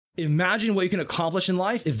imagine what you can accomplish in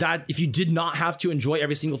life if you did not have to enjoy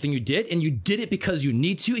every single thing you did, and you did it because you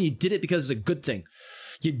need to, and you did it because it's a good thing.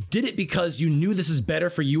 You did it because you knew this is better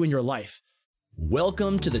for you in your life.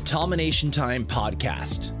 Welcome to the Tomination Time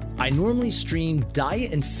podcast. I normally stream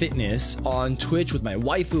diet and fitness on Twitch with my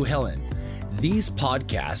waifu Helen. These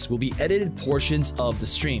podcasts will be edited portions of the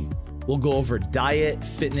stream. We'll go over diet,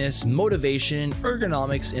 fitness, motivation,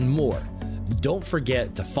 ergonomics, and more. Don't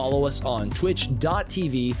forget to follow us on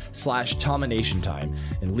twitch.tv/TominationTime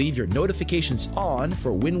and leave your notifications on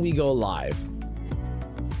for when we go live.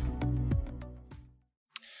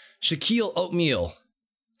 Shaquille Oatmeal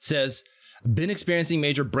says, been experiencing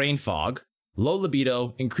major brain fog, low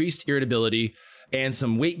libido, increased irritability, and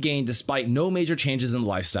some weight gain despite no major changes in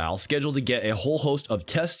lifestyle. Scheduled to get a whole host of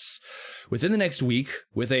tests within the next week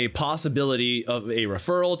with a possibility of a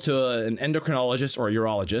referral to an endocrinologist or a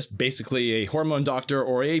urologist, basically a hormone doctor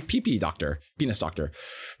or a PP doctor, penis doctor,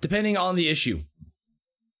 depending on the issue.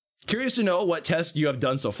 Curious to know what tests you have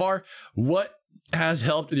done so far, what has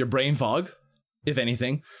helped with your brain fog, if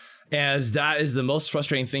anything, as that is the most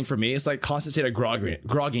frustrating thing for me. It's like constant state of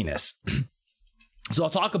grogginess. So I'll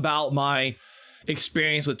talk about my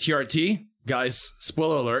experience with TRT. Guys,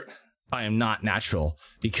 spoiler alert, I am not natural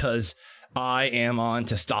because I am on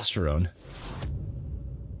testosterone.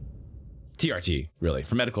 TRT, really,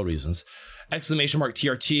 for medical reasons. Exclamation mark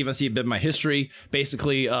TRT, if you want to see a bit of my history.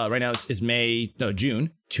 Basically, right now it's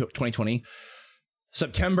June 2020.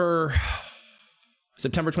 September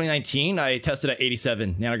 2019, I tested at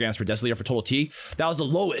 87 nanograms per deciliter for total T. That was the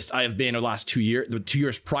lowest I have been in the last 2 years. The 2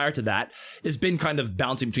 years prior to that, it's been kind of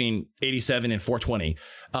bouncing between 87 and 420,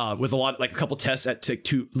 with a couple tests at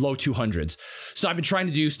low 200s. So I've been trying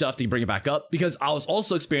to do stuff to bring it back up because I was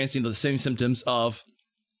also experiencing the same symptoms of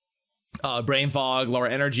brain fog, lower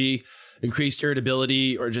energy, increased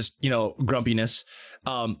irritability, or just, grumpiness,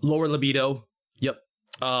 lower libido. Yep.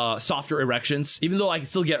 Softer erections, even though I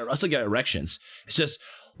still get erections. It's just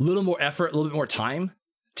a little more effort, a little bit more time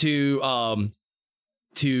to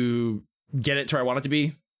get it to where I want it to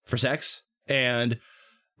be for sex, and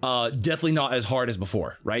definitely not as hard as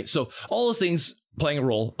before, right? So all those things playing a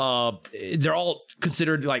role. They're all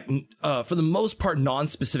considered for the most part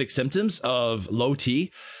non-specific symptoms of low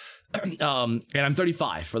T, and I'm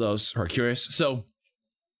 35 for those who are curious. So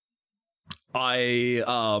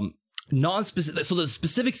non-specific. So the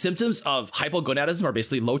specific symptoms of hypogonadism are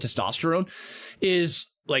basically low testosterone. Is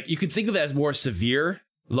you could think of it as more severe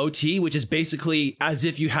low T, which is basically as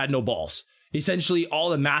if you had no balls. Essentially, all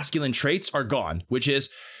the masculine traits are gone, which is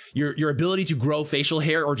your ability to grow facial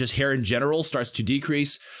hair or just hair in general starts to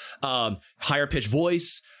decrease. Higher pitched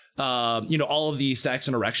voice. All of the sex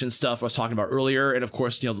and erection stuff I was talking about earlier. And of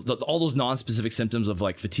course, all those non-specific symptoms of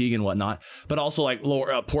fatigue and whatnot, but also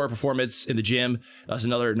lower, poor performance in the gym. That's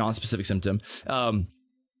another non-specific symptom.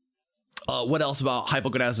 What else about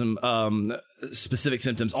hypogonadism, specific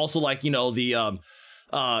symptoms? Also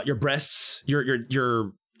your breasts,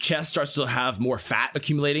 your chest starts to have more fat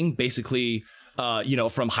accumulating, basically,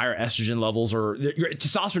 from higher estrogen levels or your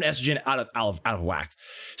testosterone, estrogen out of whack.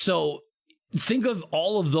 So think of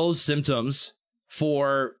all of those symptoms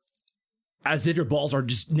as if your balls are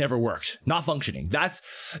just never worked, not functioning. That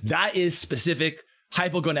is specific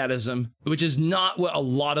hypogonadism, which is not what a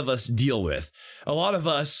lot of us deal with. A lot of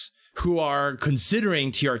us who are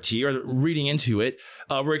considering TRT or reading into it,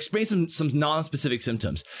 we're experiencing some non-specific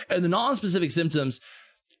symptoms. And the non-specific symptoms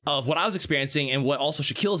of what I was experiencing and what also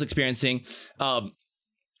Shaquille is experiencing,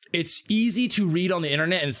 it's easy to read on the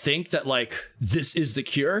internet and think that this is the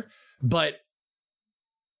cure. But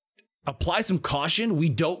apply some caution. We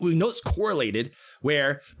know it's correlated,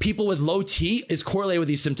 where people with low T is correlated with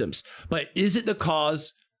these symptoms. But is it the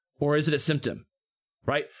cause or is it a symptom?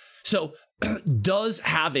 Right? So does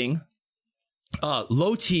having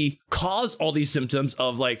low T cause all these symptoms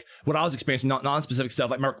of what I was experiencing, non-specific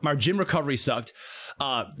stuff? My gym recovery sucked,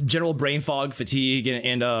 general brain fog, fatigue,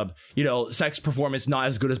 and sex performance not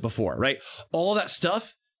as good as before, right? All that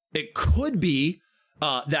stuff, it could be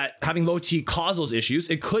that having low T cause those issues.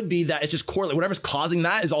 It could be that it's just correlated. Whatever's causing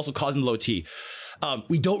that is also causing low T.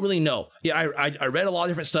 We don't really know. Yeah, I read a lot of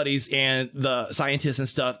different studies and the scientists and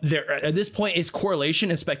stuff. There at this point, it's correlation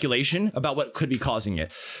and speculation about what could be causing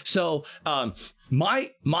it. So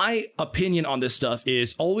my opinion on this stuff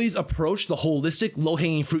is always approach the holistic,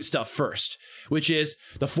 low-hanging fruit stuff first, which is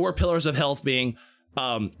the 4 pillars of health being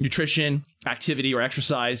nutrition, activity or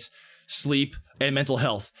exercise, sleep, and mental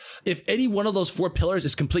health. If any one of those 4 pillars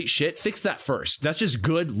is complete shit, fix that first. That's just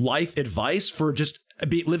good life advice for just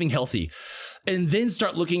living healthy. And then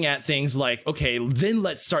start looking at things like, okay, then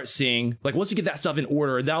let's start seeing, like, once you get that stuff in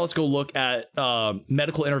order, now let's go look at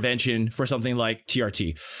medical intervention for something like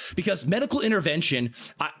TRT. Because medical intervention,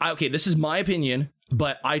 okay, this is my opinion,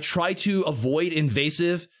 but I try to avoid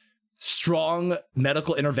invasive, strong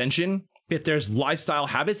medical intervention if there's lifestyle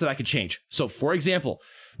habits that I could change. So, for example,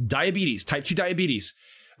 diabetes, type 2 diabetes,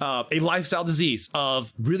 a lifestyle disease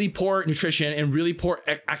of really poor nutrition and really poor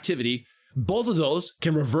activity. Both of those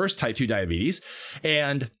can reverse type 2 diabetes.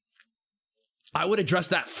 And I would address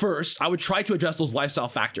that first. I would try to address those lifestyle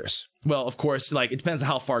factors. Well, of course, like, it depends on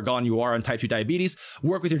how far gone you are on type 2 diabetes.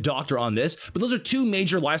 Work with your doctor on this. But those are two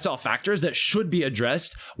major lifestyle factors that should be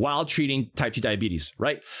addressed while treating type 2 diabetes,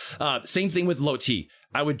 right? Same thing with low T.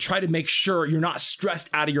 I would try to make sure you're not stressed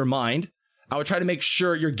out of your mind. I would try to make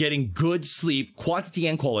sure you're getting good sleep, quantity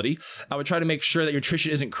and quality. I would try to make sure that your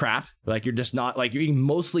nutrition isn't crap. Like, you're just not, like, you're eating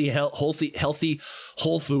mostly healthy,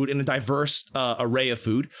 whole food in a diverse array of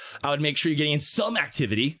food. I would make sure you're getting in some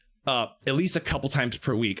activity, at least a couple times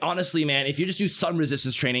per week. Honestly, man, if you just do some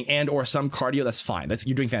resistance training and or some cardio, that's fine.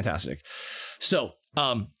 You're doing fantastic. So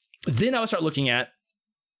then I would start looking at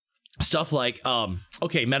stuff like,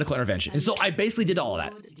 okay, medical intervention. And so I basically did all of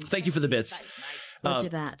that. Thank you for the bits. Roger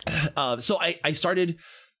that. So I started,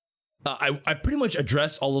 I pretty much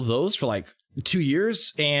addressed all of those for like 2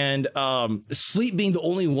 years, and sleep being the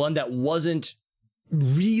only one that wasn't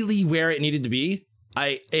really where it needed to be.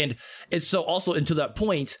 And so also until that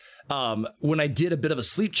point, when I did a bit of a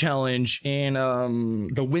sleep challenge in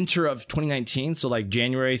the winter of 2019, so like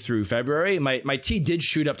January through February, my T did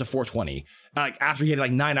shoot up to 420. Like, after getting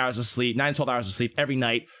like 9 hours of sleep, 12 hours of sleep every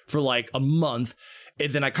night for like a month.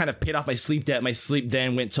 And then I kind of paid off my sleep debt. My sleep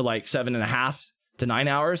then went to like 7.5 to 9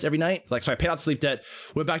 hours every night. Like, so I paid off sleep debt,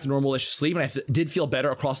 went back to normal-ish sleep, and I did feel better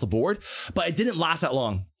across the board, but it didn't last that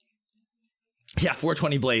long. Yeah,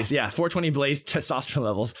 420 blaze. Yeah, 420 blaze testosterone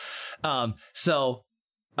levels. So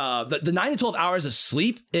the 9 to 12 hours of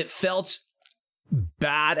sleep, it felt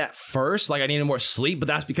bad at first. Like, I needed more sleep, but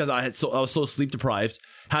that's because I was so sleep deprived,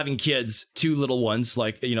 having kids, 2 little ones,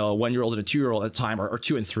 like, you know, a 1-year-old and a 2-year-old at the time, or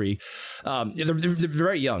 2 and 3. They're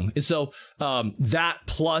very young. And so that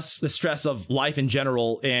plus the stress of life in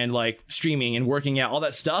general and like streaming and working out, all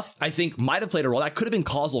that stuff, I think might have played a role. That could have been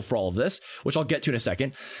causal for all of this, which I'll get to in a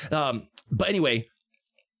second. But anyway,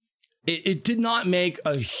 it did not make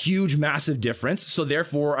a huge, massive difference. So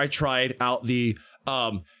therefore, I tried out the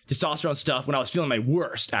testosterone stuff when I was feeling my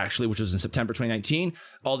worst, actually, which was in September 2019,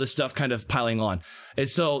 all this stuff kind of piling on. And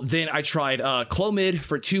so then I tried Clomid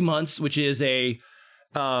for 2 months, which is a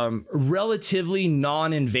relatively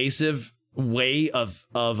non-invasive way of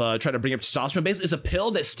trying to bring up testosterone. Basically, it's a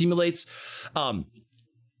pill that stimulates the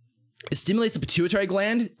pituitary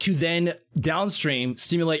gland to then downstream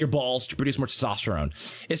stimulate your balls to produce more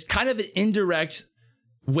testosterone. It's kind of an indirect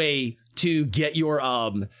way to get your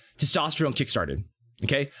testosterone kickstarted.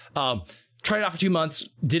 Okay. Tried it out for 2 months,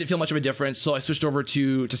 didn't feel much of a difference, so I switched over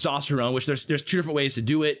to testosterone, which there's 2 different ways to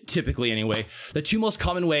do it, typically anyway. The 2 most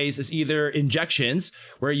common ways is either injections,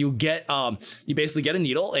 where you get you basically get a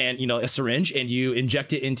needle and, you know, a syringe, and you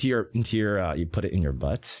inject it into your you put it in your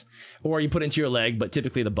butt, or you put it into your leg, but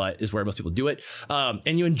typically the butt is where most people do it.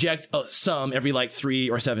 And you inject some every like 3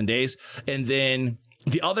 or 7 days, and then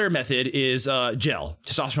the other method is gel,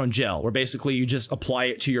 testosterone gel, where basically you just apply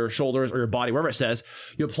it to your shoulders or your body, wherever it says.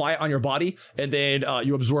 You apply it on your body, and then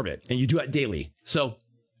you absorb it, and you do it daily. So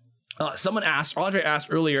Andre asked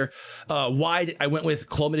earlier why I went with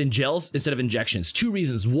Clomid and gels instead of injections. 2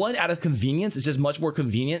 reasons. One, out of convenience. It's just much more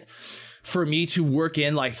convenient for me to work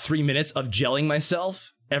in like 3 minutes of gelling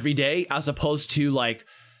myself every day, as opposed to like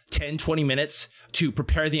 10, 20 minutes to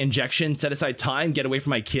prepare the injection, set aside time, get away from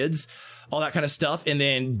my kids, all that kind of stuff, and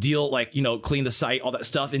then deal, like, you know, clean the site, all that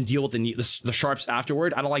stuff, and deal with the sharps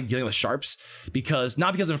afterward. I don't like dealing with sharps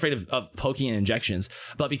not because I'm afraid of poking and injections,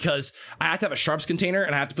 but because I have to have a sharps container,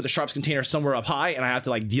 and I have to put the sharps container somewhere up high, and I have to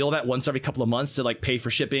like deal with that once every couple of months to like pay for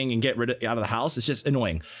shipping and get rid of it out of the house. It's just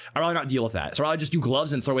annoying. I'd rather not deal with that. So I'd rather just do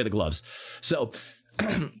gloves and throw away the gloves. So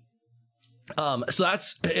so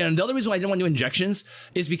that's, and the other reason why I didn't want to do injections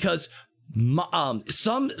is because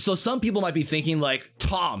some people might be thinking like,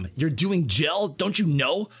 Tom, you're doing gel. Don't you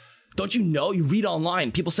know? You read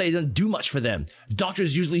online. People say it doesn't do much for them.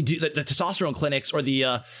 Doctors usually do the testosterone clinics, or the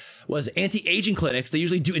anti-aging clinics. They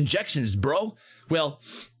usually do injections, bro. Well,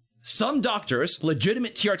 some doctors,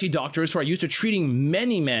 legitimate TRT doctors who are used to treating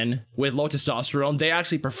many men with low testosterone, they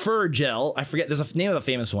actually prefer gel. I forget, there's a name of a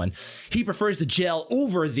famous one. He prefers the gel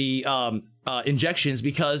over the injections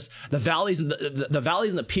because the valleys and the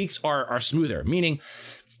valleys and the peaks are smoother. Meaning,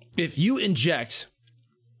 if you inject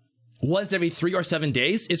once every 3 or 7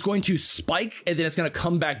 days, it's going to spike and then it's going to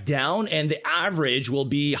come back down, and the average will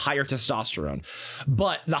be higher testosterone.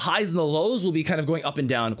 But the highs and the lows will be kind of going up and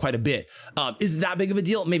down quite a bit. Is that big of a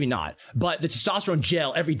deal? Maybe not. But the testosterone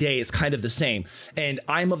gel every day is kind of the same. And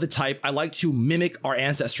I'm of the type, I like to mimic our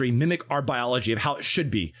ancestry, mimic our biology of how it should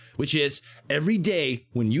be, which is every day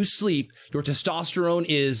when you sleep, your testosterone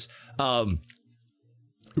is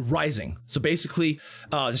rising. So basically,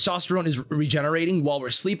 testosterone is regenerating while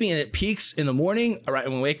we're sleeping, and it peaks in the morning, right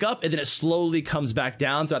when we wake up, and then it slowly comes back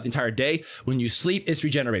down throughout the entire day. When you sleep, it's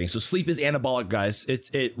regenerating. So sleep is anabolic, guys.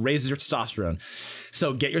 It raises your testosterone.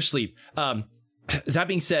 So get your sleep. That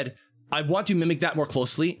being said, I want to mimic that more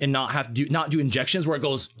closely and not do injections where it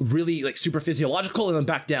goes really like super physiological and then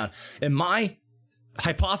back down. And my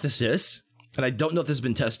hypothesis, and I don't know if this has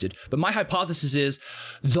been tested, but my hypothesis is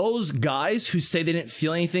those guys who say they didn't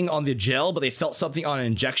feel anything on the gel, but they felt something on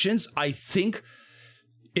injections, I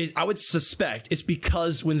would suspect it's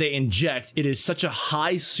because when they inject, it is such a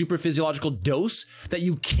high super physiological dose that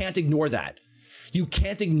you can't ignore that. You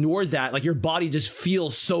can't ignore that. Like your body just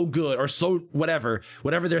feels so good or so whatever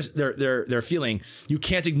they're feeling. You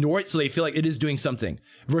can't ignore it. So they feel like it is doing something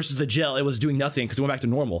versus the gel. It was doing nothing because it went back to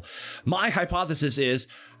normal. My hypothesis is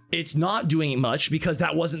it's not doing much because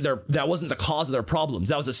that wasn't the cause of their problems.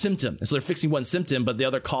 That was a symptom. And so they're fixing one symptom, but the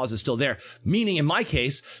other cause is still there. Meaning in my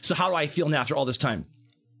case, so how do I feel now after all this time?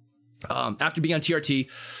 After being on TRT,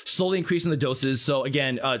 slowly increasing the doses. So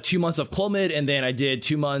again, 2 months of Clomid, and then I did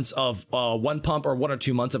 2 months of 1 pump, or 1 or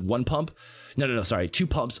 2 months of 1 pump. Sorry, 2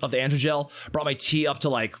 pumps of the Androgel. Brought my T up to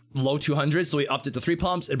like low 200s. So we upped it to 3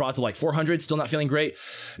 pumps. It brought it to like 400. Still not feeling great.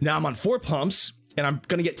 Now I'm on 4 pumps, and I'm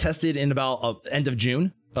going to get tested in about end of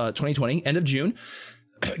June, 2020, end of June.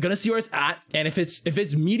 Gonna see where it's at, and if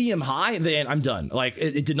it's medium high, then I'm done. Like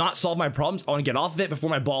it did not solve my problems. I want to get off of it before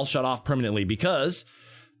my balls shut off permanently, because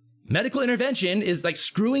medical intervention is like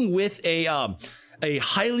screwing with a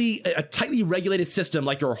tightly regulated system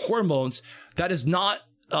like your hormones. That is not,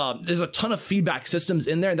 there's a ton of feedback systems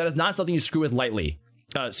in there, and that is not something you screw with lightly.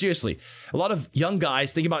 Seriously, a lot of young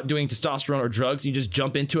guys think about doing testosterone or drugs. You just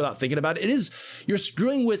jump into it without thinking about it. You're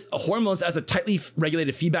screwing with hormones as a tightly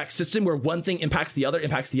regulated feedback system where one thing impacts the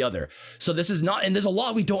other. So this is not, and there's a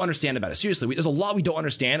lot we don't understand about it. Seriously, there's a lot we don't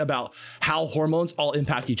understand about how hormones all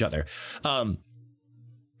impact each other.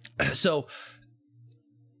 So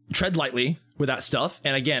tread lightly with that stuff.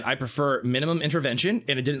 And again, I prefer minimum intervention,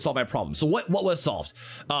 and it didn't solve my problem. So what was solved?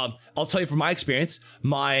 I'll tell you from my experience,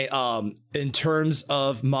 in terms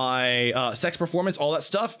of my sex performance, all that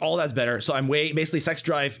stuff, all that's better. So basically sex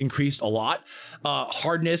drive increased a lot.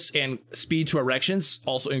 Hardness and speed to erections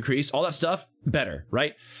also increased. All that stuff better,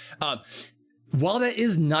 right? While that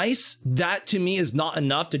is nice, that to me is not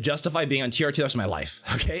enough to justify being on TRT the rest of my life,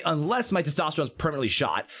 okay? Unless my testosterone is permanently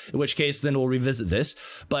shot, in which case then we'll revisit this.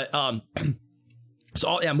 But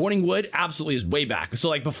so yeah, morning wood absolutely is way back. So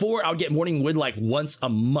like before, I would get morning wood like once a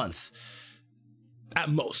month at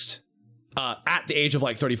most. At the age of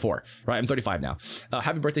like 34, right? I'm 35 now.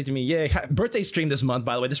 Happy birthday to me. Yay. Birthday stream this month,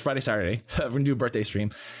 by the way, this Friday, Saturday. We're gonna do a birthday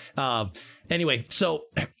stream. Anyway, so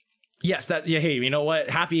yes, hey, you know what?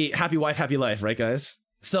 Happy wife, happy life, right, guys?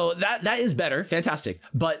 So that is better. Fantastic.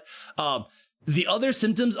 But the other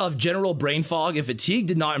symptoms of general brain fog and fatigue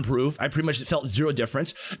did not improve. I pretty much felt zero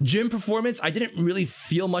difference. Gym performance, I didn't really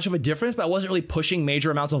feel much of a difference, but I wasn't really pushing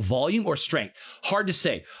major amounts of volume or strength. Hard to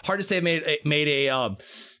say. It made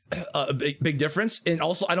a big difference. And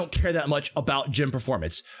also, I don't care that much about gym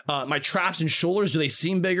performance. My traps and shoulders, do they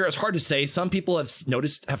seem bigger? It's hard to say. Some people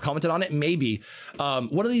have commented on it. Maybe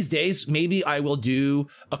one of these days, maybe I will do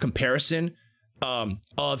a comparison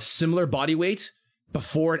of similar body weight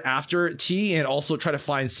before and after T, and also try to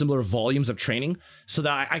find similar volumes of training so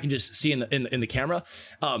that I can just see in the camera.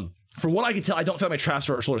 From what I can tell, I don't feel like my traps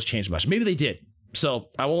or shoulders changed much. Maybe they did. So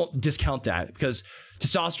I won't discount that, because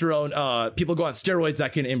testosterone, people go on steroids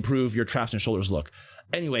that can improve your traps and shoulders look.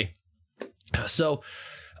 Anyway, so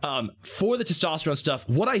for the testosterone stuff,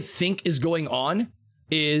 what I think is going on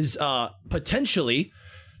is potentially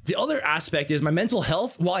the other aspect is my mental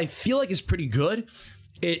health. While I feel like it's pretty good,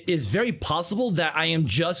 it is very possible that I am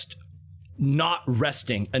just not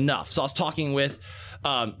resting enough. So I was talking with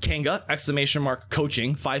Kanga,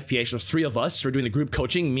 !coaching, 5PH. There's 3 of us. We're doing the group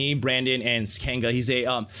coaching, me, Brandon, and Kanga. He's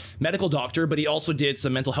a medical doctor, but he also did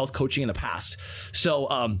some mental health coaching in the past.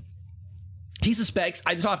 So he suspects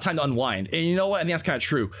I just don't have time to unwind. And you know what? I think that's kind of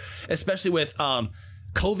true, especially with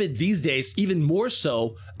COVID these days, even more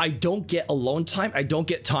so. I don't get alone time. I don't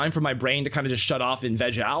get time for my brain to kind of just shut off and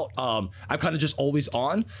veg out. I'm kind of just always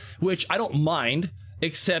on, which I don't mind,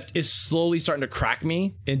 except it's slowly starting to crack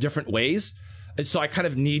me in different ways. And so I kind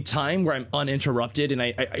of need time where I'm uninterrupted, and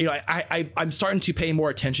I'm starting to pay more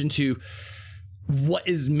attention to what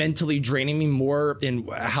is mentally draining me more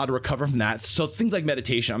and how to recover from that. So things like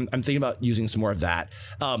meditation, I'm thinking about using some more of that.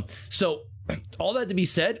 So all that to be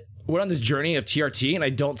said, we're on this journey of TRT, and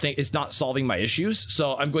I don't think it's not solving my issues.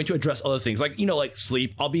 So I'm going to address other things like, like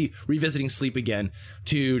sleep. I'll be revisiting sleep again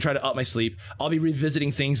to try to up my sleep. I'll be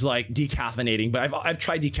revisiting things like decaffeinating, but I've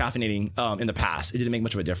tried decaffeinating in the past. It didn't make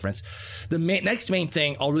much of a difference. The next main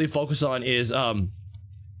thing I'll really focus on is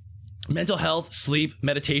mental health, sleep,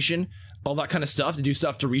 meditation, all that kind of stuff, to do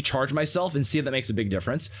stuff to recharge myself and see if that makes a big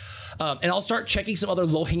difference. And I'll start checking some other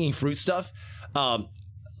low-hanging fruit stuff.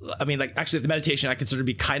 Actually, the meditation I consider to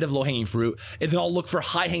be kind of low-hanging fruit. And then I'll look for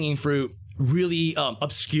high-hanging fruit, really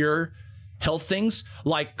obscure health things,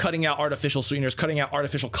 like cutting out artificial sweeteners, cutting out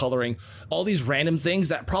artificial coloring, all these random things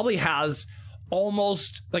that probably has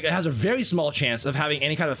it has a very small chance of having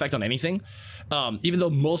any kind of effect on anything. Even though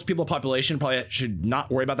most people in the population probably should not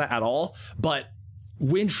worry about that at all. But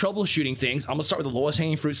when troubleshooting things, I'm gonna start with the lowest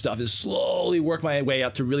hanging fruit stuff and slowly work my way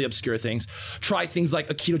up to really obscure things. Try things like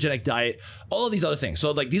a ketogenic diet, all of these other things.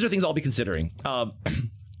 So these are things I'll be considering.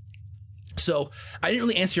 So I didn't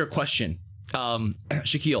really answer your question,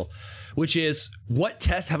 Shaquille, which is what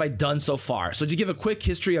tests have I done so far? So to give a quick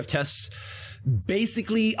history of tests,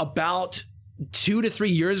 basically about 2 to 3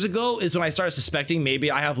 years ago is when I started suspecting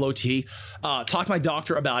maybe I have low T. Talked to my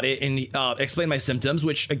doctor about it and explained my symptoms,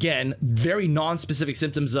 which again, very non-specific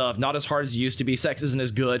symptoms of not as hard as it used to be, sex isn't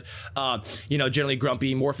as good, generally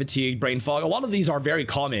grumpy, more fatigued, brain fog. A lot of these are very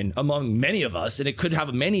common among many of us, and it could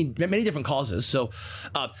have many different causes. So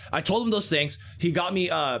I told him those things. He got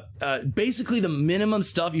me basically the minimum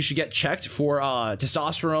stuff you should get checked for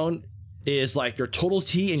testosterone is like your total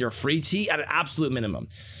T and your free T at an absolute minimum.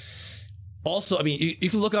 Also, you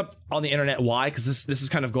can look up on the internet why, because this is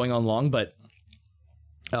kind of going on long, but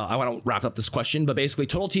I want to wrap up this question. But basically,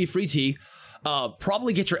 total T, free T,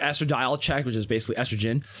 probably get your estradiol checked, which is basically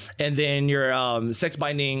estrogen, and then your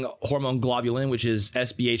sex-binding hormone globulin, which is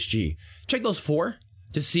SBHG. Check those 4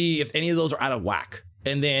 to see if any of those are out of whack.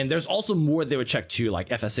 And then there's also more they would check too, like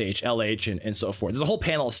FSH, LH, and so forth. There's a whole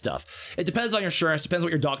panel of stuff. It depends on your insurance, depends what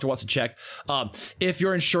your doctor wants to check. If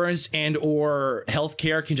your insurance and or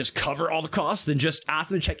healthcare can just cover all the costs, then just ask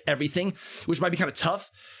them to check everything, which might be kind of tough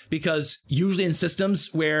because usually in systems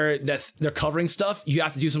where they're covering stuff, you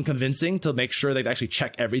have to do some convincing to make sure they actually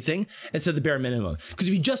check everything instead of the bare minimum. Because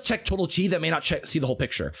if you just check total T, that may not see the whole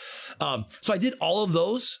picture. So I did all of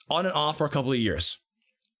those on and off for a couple of years.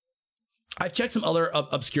 I've checked some other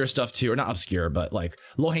obscure stuff too, or not obscure, but like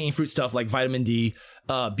low-hanging fruit stuff like vitamin D,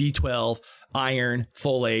 B12, iron,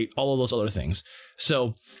 folate, all of those other things.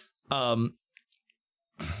 So,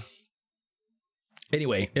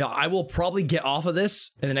 anyway, I will probably get off of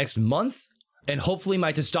this in the next month, and hopefully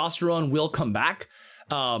my testosterone will come back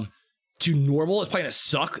to normal. It's probably gonna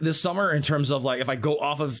suck this summer in terms of like if I go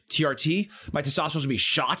off of TRT, my testosterone will be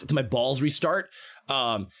shot until my balls restart.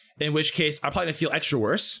 In which case, I'm probably gonna feel extra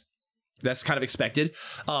worse. That's kind of expected.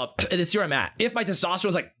 And then see where I'm at. If my testosterone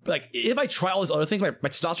is like if I try all these other things, my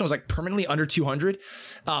testosterone is like permanently under 200,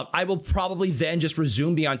 I will probably then just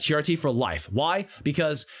resume being on TRT for life. Why?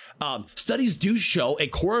 Because studies do show a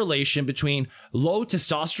correlation between low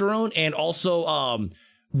testosterone and also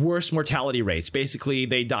worse mortality rates. Basically,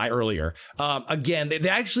 they die earlier. Again, they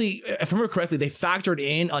actually, if I remember correctly, they factored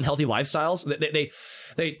in unhealthy lifestyles.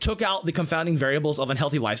 They took out the confounding variables of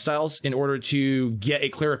unhealthy lifestyles in order to get a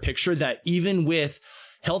clearer picture that even with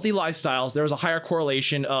healthy lifestyles, there was a higher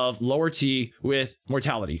correlation of lower T with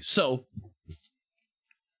mortality. So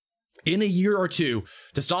in a year or two,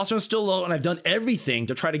 testosterone is still low, and I've done everything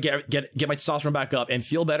to try to get my testosterone back up and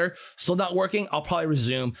feel better. Still not working. I'll probably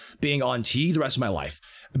resume being on T the rest of my life.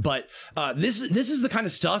 But this is the kind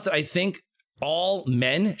of stuff that I think all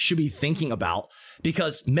men should be thinking about,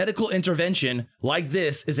 because medical intervention like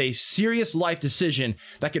this is a serious life decision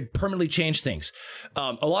that could permanently change things.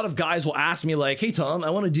 A lot of guys will ask me like, hey Tom,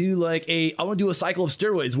 I want to do a cycle of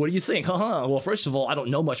steroids. What do you think? Well, first of all, I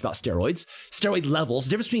don't know much about steroids. Steroid levels,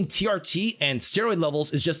 the difference between TRT and steroid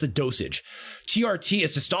levels is just the dosage. TRT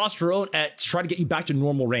is testosterone to try to get you back to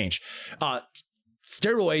normal range.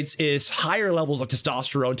 Steroids is higher levels of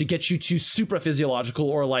testosterone to get you to supraphysiological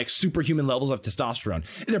or like superhuman levels of testosterone.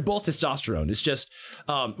 And they're both testosterone. It's just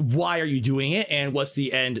why are you doing it and what's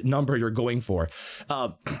the end number you're going for.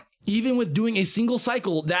 Even with doing a single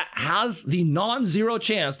cycle, that has the non-zero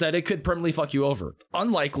chance that it could permanently fuck you over.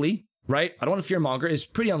 Unlikely, right? I don't want to fearmonger. It's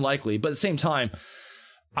pretty unlikely, but at the same time,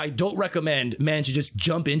 I don't recommend men to just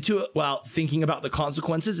jump into it without thinking about the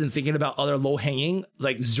consequences and thinking about other low-hanging,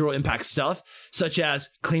 like zero impact stuff, such as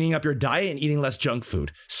cleaning up your diet and eating less junk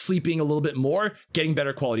food, sleeping a little bit more, getting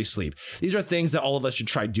better quality sleep. These are things that all of us should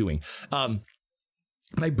try doing.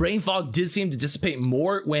 My brain fog did seem to dissipate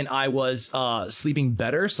more when I was sleeping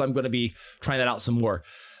better, so I'm going to be trying that out some more.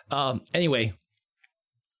 Anyway,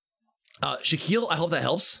 Shaquille, I hope that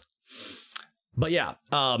helps. But yeah,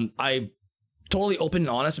 I totally open and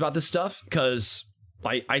honest about this stuff because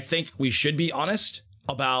I think we should be honest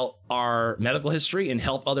about our medical history and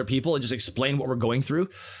help other people and just explain what we're going through,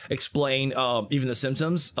 explain even the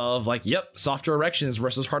symptoms of like, yep, softer erections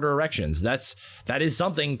versus harder erections. That is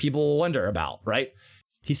something people wonder about, right?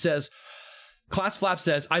 He says, Class Flap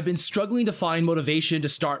says, I've been struggling to find motivation to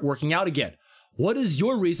start working out again. What is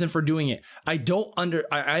your reason for doing it? I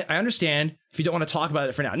understand if you don't want to talk about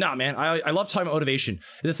it for now. Nah, man, I love talking about motivation.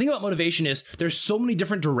 The thing about motivation is there's so many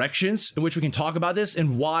different directions in which we can talk about this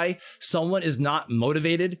and why someone is not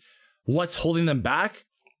motivated, what's holding them back.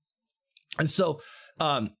 And so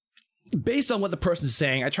based on what the person is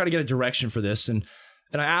saying, I try to get a direction for this. And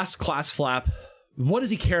I asked Class Flap, what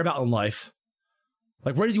does he care about in life?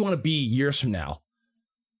 Like, where does he want to be years from now?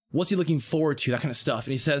 What's he looking forward to? That kind of stuff.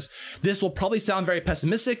 And he says, this will probably sound very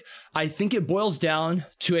pessimistic. I think it boils down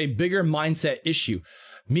to a bigger mindset issue.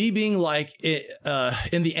 Me being like,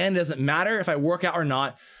 in the end, it doesn't matter if I work out or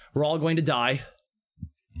not. We're all going to die.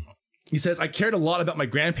 He says, I cared a lot about my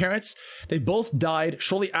grandparents. They both died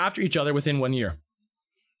shortly after each other within 1 year.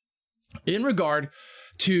 In regard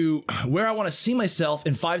to where I want to see myself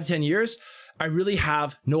in 5 to 10 years, I really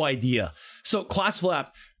have no idea. So Class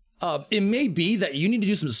Flap, it may be that you need to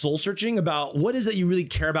do some soul searching about what is that you really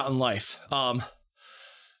care about in life.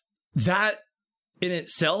 That in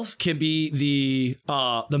itself can be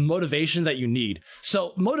the motivation that you need.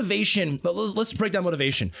 So motivation, let's break down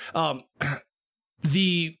motivation.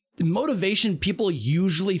 The motivation people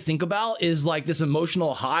usually think about is like this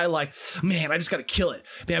emotional high, like, man, I just got to kill it.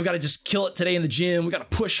 Man, I've got to just kill it today in the gym. We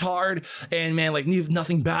got to push hard and man, like need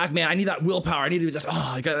nothing back. Man, I need that willpower. I need to just,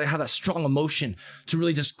 I got to have that strong emotion to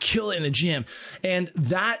really just kill it in the gym. And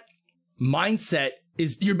that mindset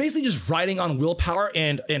is you're basically just riding on willpower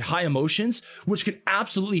and high emotions, which can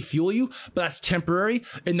absolutely fuel you, but that's temporary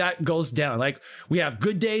and that goes down. Like we have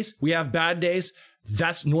good days, we have bad days.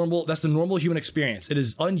 That's normal. That's the normal human experience. It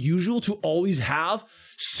is unusual to always have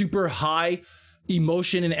super high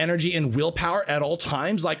emotion and energy and willpower at all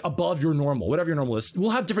times, like above your normal, whatever your normal is.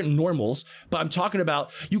 We'll have different normals, but I'm talking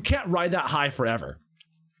about you can't ride that high forever.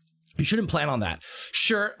 You shouldn't plan on that.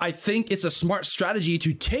 Sure, I think it's a smart strategy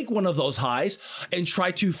to take one of those highs and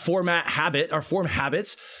try to form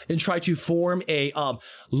habits and try to form a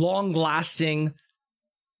long-lasting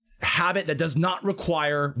habit that does not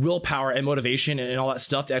require willpower and motivation and all that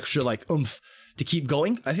stuff, the extra like oomph to keep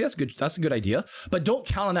going. I think that's good. That's a good idea, but don't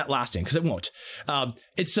count on that lasting because it won't. And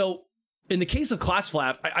so in the case of Class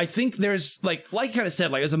Flap, I think there's like I kind of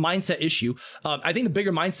said, like as a mindset issue, I think the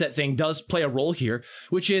bigger mindset thing does play a role here,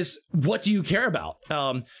 which is what do you care about?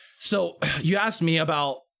 So you asked me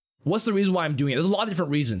about what's the reason why I'm doing it. There's a lot of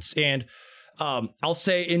different reasons. And I'll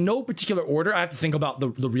say in no particular order, I have to think about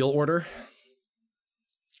the real order.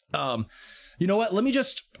 You know what?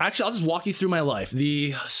 I'll just walk you through my life.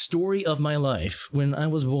 The story of my life when I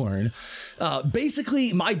was born.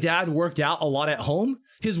 Basically, my dad worked out a lot at home.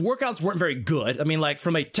 His workouts weren't very good. I mean, like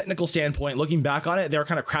from a technical standpoint, looking back on it, they were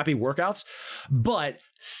kind of crappy workouts. But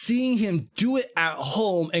seeing him do it at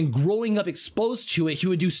home and growing up exposed to it, he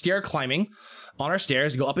would do stair climbing on our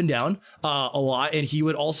stairs, go up and down a lot. And he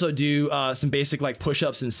would also do some basic like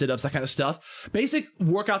push-ups and sit-ups, that kind of stuff. Basic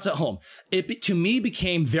workouts at home. It to me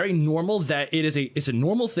became very normal that it's a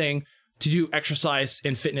normal thing to do exercise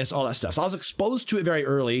and fitness, all that stuff. So I was exposed to it very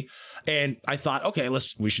early and I thought, okay,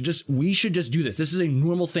 we should just do this. This is a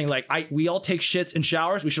normal thing. Like we all take shits and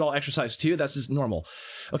showers. We should all exercise too. That's just normal.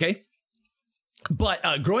 Okay.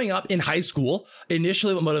 But growing up in high school,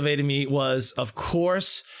 initially what motivated me was, of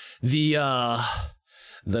course, the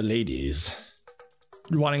ladies,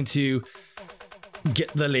 wanting to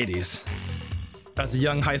get the ladies as a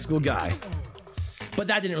young high school guy. But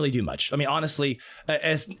that didn't really do much. I mean, honestly,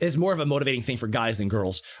 it's more of a motivating thing for guys than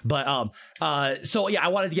girls. But so yeah, I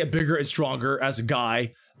wanted to get bigger and stronger as a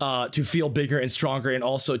guy, to feel bigger and stronger, and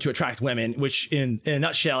also to attract women. Which, in a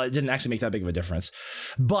nutshell, it didn't actually make that big of a difference.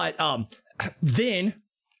 But then,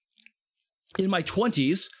 in my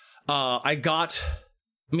 20s, I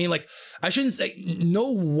shouldn't say no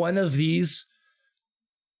one of these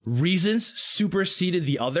reasons superseded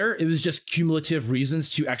the other. It was just cumulative reasons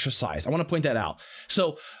to exercise. I want to point that out.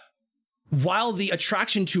 So while the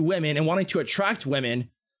attraction to women and wanting to attract women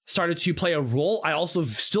started to play a role, I also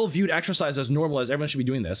still viewed exercise as normal, as everyone should be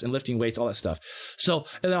doing this and lifting weights, all that stuff. So,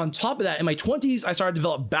 and then on top of that, in my 20s, I started to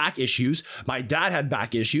develop back issues. My dad had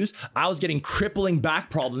back issues. I was getting crippling back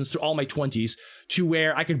problems through all my 20s to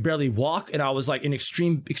where I could barely walk. And I was like in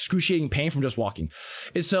excruciating pain from just walking.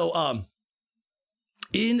 And so,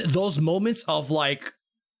 in those moments of like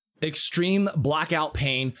extreme blackout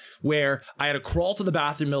pain where I had to crawl to the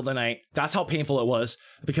bathroom in the middle of the night. That's how painful it was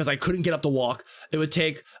because I couldn't get up to walk. It would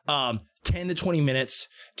take 10 to 20 minutes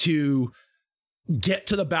to get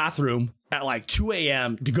to the bathroom at like 2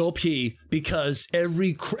 a.m. to go pee because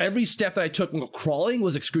every step that I took while crawling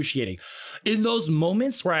was excruciating. In those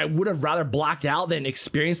moments where I would have rather blacked out than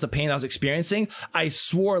experienced the pain I was experiencing, I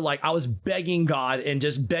swore like I was begging God and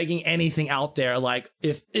just begging anything out there. Like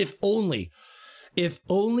if only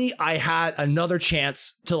I had another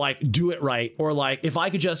chance to like do it right, or like if I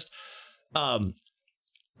could just,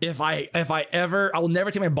 if I will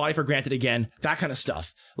never take my body for granted again, that kind of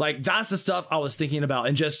stuff. Like that's the stuff I was thinking about,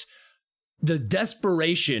 and just the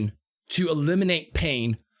desperation to eliminate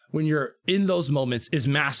pain when you're in those moments is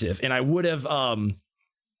massive. And I would have, I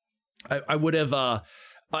learned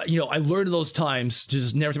in those times to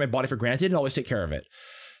just never take my body for granted and always take care of it.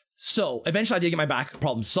 So eventually I did get my back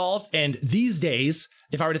problem solved. And these days,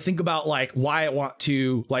 if I were to think about like why I want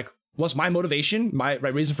to, like, what's my motivation, my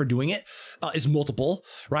reason for doing it is multiple,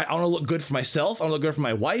 right? I want to look good for myself. I want to look good for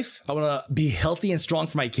my wife. I want to be healthy and strong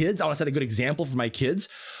for my kids. I want to set a good example for my kids.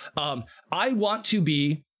 I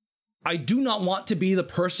do not want to be the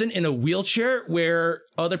person in a wheelchair where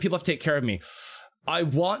other people have to take care of me. I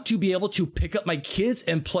want to be able to pick up my kids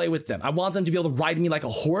and play with them. I want them to be able to ride me like a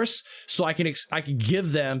horse so I can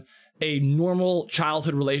give them a normal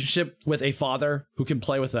childhood relationship with a father who can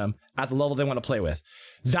play with them at the level they want to play with.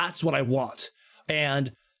 That's what I want.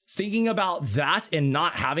 And thinking about that and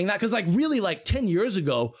not having that, because like really like 10 years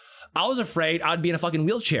ago, I was afraid I'd be in a fucking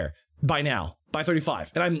wheelchair by now, by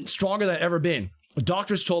 35. And I'm stronger than I've ever been.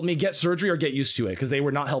 Doctors told me get surgery or get used to it because they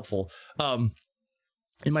were not helpful.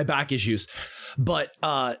 In my back issues, but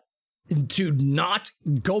to not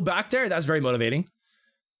go back there, that's very motivating.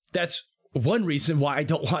 That's one reason why I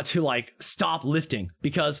don't want to like stop lifting,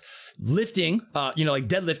 because lifting, like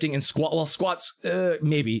deadlifting and squats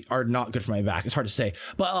maybe are not good for my back. It's hard to say,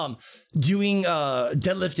 but doing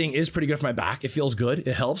deadlifting is pretty good for my back. It feels good.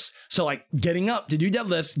 It helps. So like getting up to do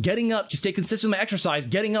deadlifts, getting up to stay consistent with my exercise,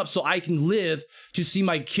 getting up so I can live to see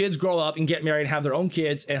my kids grow up and get married and have their own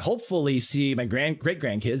kids, and hopefully see my great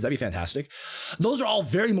grandkids. That'd be fantastic. Those are all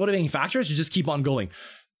very motivating factors to just keep on going.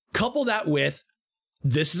 Couple that with,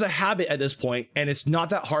 this is a habit at this point, and it's not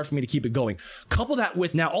that hard for me to keep it going. Couple that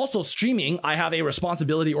with now also streaming. I have a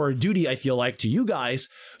responsibility or a duty, I feel like, to you guys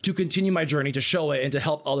to continue my journey, to show it and to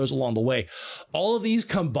help others along the way. All of these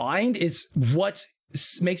combined is what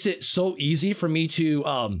makes it so easy for me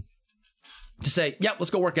to say, yeah, let's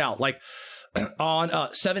go work out. Like on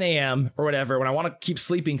 7 a.m. or whatever, when I want to keep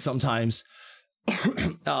sleeping sometimes,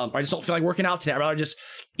 I just don't feel like working out today. I'd rather just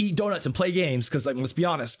eat donuts and play games, because like, let's be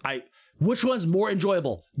honest, which one's more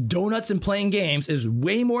enjoyable? Donuts and playing games is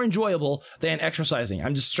way more enjoyable than exercising.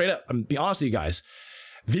 I'm just straight up, I'm be honest with you guys.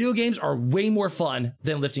 Video games are way more fun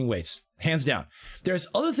than lifting weights, hands down. There's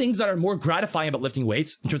other things that are more gratifying about lifting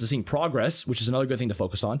weights in terms of seeing progress, which is another good thing to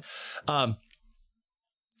focus on.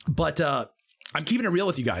 But I'm keeping it real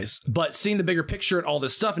with you guys, but seeing the bigger picture and all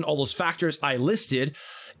this stuff and all those factors I listed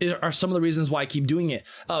are some of the reasons why I keep doing it.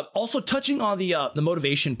 Also touching on the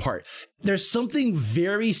motivation part, there's something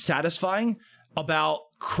very satisfying about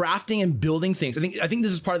crafting and building things. I think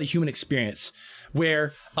this is part of the human experience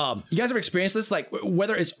where you guys ever experienced this, like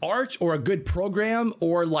whether it's art or a good program,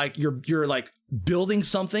 or like you're like building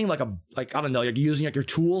something like I don't know, you're using like your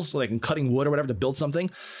tools, like in cutting wood or whatever to build something.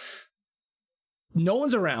 No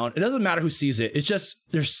one's around. It doesn't matter who sees it. It's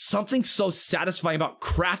just, there's something so satisfying about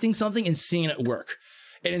crafting something and seeing it work.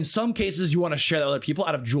 And in some cases, you want to share that with other people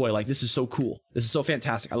out of joy. Like, this is so cool. This is so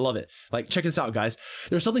fantastic. I love it. Like, check this out, guys.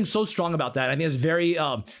 There's something so strong about that. I think it's very,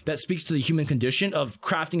 that speaks to the human condition of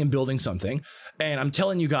crafting and building something. And I'm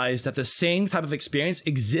telling you guys that the same type of experience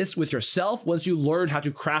exists with yourself once you learn how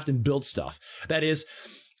to craft and build stuff. That is,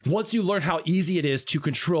 once you learn how easy it is to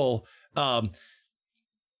control,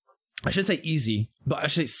 I should say easy, but I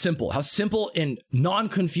should say simple. How simple and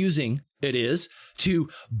non-confusing it is to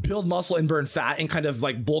build muscle and burn fat and kind of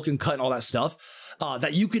like bulk and cut and all that stuff,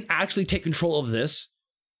 that you can actually take control of this,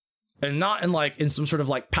 and not in some sort of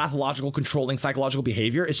like pathological controlling psychological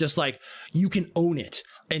behavior. It's just like you can own it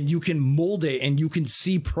and you can mold it and you can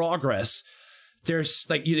see progress there's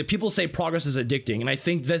like people say progress is addicting. And I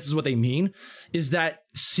think this is what they mean, is that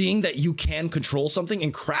seeing that you can control something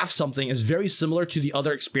and craft something is very similar to the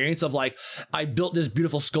other experience of like, I built this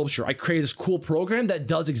beautiful sculpture. I created this cool program that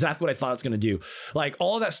does exactly what I thought it's going to do. Like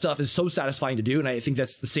all of that stuff is so satisfying to do. And I think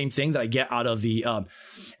that's the same thing that I get out of the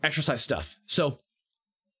exercise stuff. So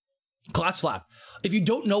class flap. If you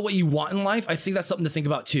don't know what you want in life, I think that's something to think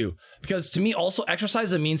about too. Because to me, also exercise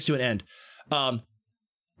is a means to an end.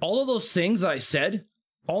 All of those things that I said,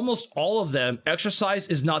 almost all of them, exercise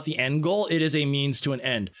is not the end goal. It is a means to an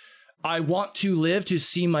end. I want to live to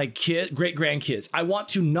see my great grandkids. I want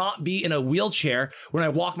to not be in a wheelchair when I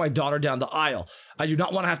walk my daughter down the aisle. I do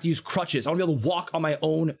not want to have to use crutches. I want to be able to walk on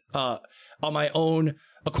my own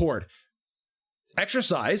accord.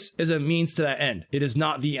 Exercise is a means to that end. It is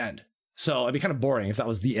not the end. So it'd be kind of boring if that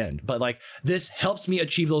was the end, but like this helps me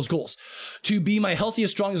achieve those goals. To be my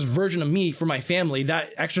healthiest, strongest version of me for my family,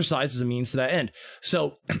 that exercise is a means to that end.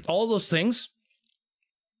 So all of those things,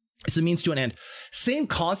 it's a means to an end. Same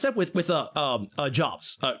concept with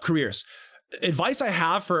jobs, careers. Advice I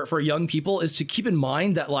have for young people is to keep in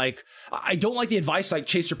mind that like, I don't like the advice like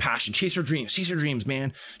chase your passion, chase your dreams,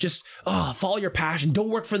 man. Just follow your passion. Don't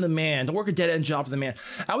work for the man. Don't work a dead end job for the man.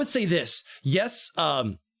 I would say this. Yes.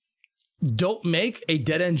 Don't make a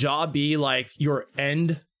dead end job be like your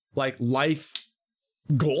end, like life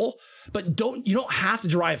goal, but you don't have to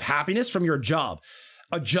derive happiness from your job.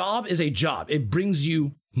 A job is a job. It brings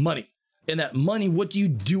you money. And that money, what do you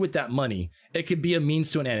do with that money? It could be a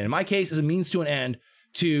means to an end. In my case, it's a means to an end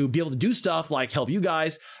to be able to do stuff like help you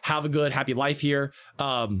guys have a good, happy life here.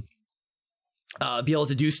 Be able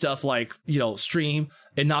to do stuff like, stream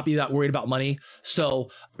and not be that worried about money.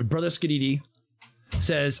 So Brother Skididi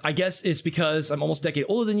says, I guess it's because I'm almost a decade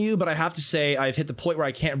older than you, but I have to say I've hit the point where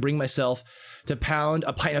I can't bring myself to pound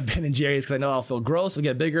a pint of Ben & Jerry's because I know I'll feel gross, I'll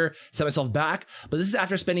get bigger, set myself back. But this is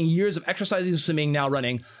after spending years of exercising, swimming, now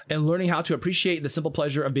running, and learning how to appreciate the simple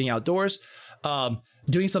pleasure of being outdoors,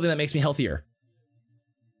 doing something that makes me healthier.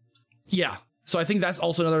 Yeah, so I think that's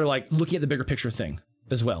also another like looking at the bigger picture thing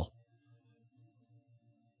as well.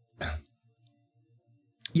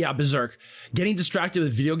 Yeah, Berserk. Getting distracted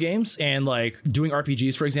with video games and like doing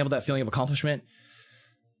RPGs, for example, that feeling of accomplishment,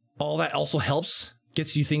 all that also helps,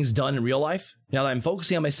 gets you things done in real life. Now that I'm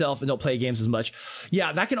focusing on myself and don't play games as much.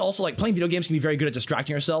 Yeah, that can also like playing video games can be very good at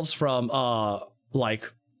distracting yourselves from like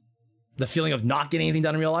the feeling of not getting anything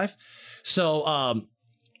done in real life. So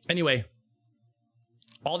anyway,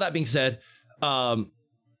 all that being said,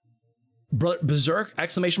 Berserk,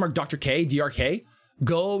 Dr. K, DRK,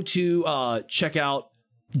 go to check out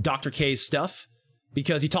Dr. K's stuff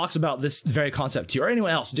because he talks about this very concept too, or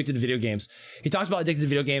anyone else addicted to video games. He talks about addicted to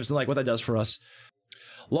video games and like what that does for us.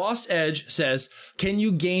 Lost Edge says, can you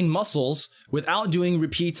gain muscles without doing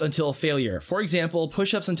repeats until failure? For example,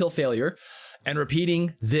 push-ups until failure and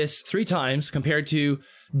repeating this 3 times compared to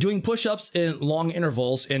doing push-ups in long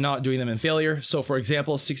intervals and not doing them in failure. So for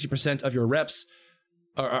example, 60% of your reps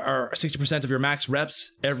or 60% of your max reps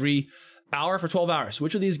every hour for 12 hours.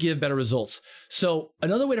 Which of these give better results? So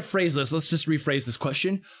another way to phrase this, let's just rephrase this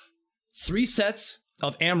question. 3 sets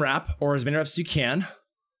of AMRAP or as many reps as you can.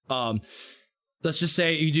 Let's just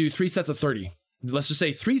say you do 3 sets of 30. Let's just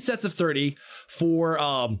say 3 sets of 30 for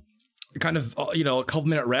kind of, a couple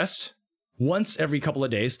minute rest once every couple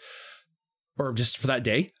of days or just for that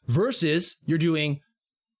day versus you're doing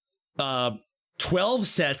 12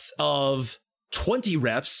 sets of 20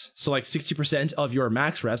 reps, so like 60% of your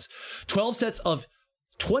max reps, 12 sets of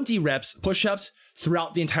 20 reps push-ups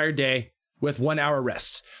throughout the entire day with 1 hour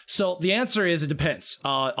rest. So the answer is it depends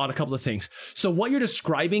on a couple of things. So what you're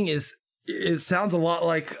describing it sounds a lot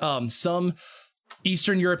like some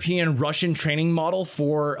Eastern European Russian training model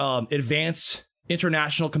for advanced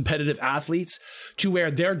international competitive athletes to where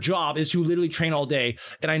their job is to literally train all day.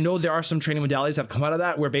 And I know there are some training modalities that have come out of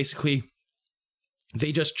that where basically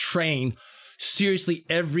they just train seriously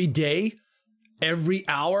every day, every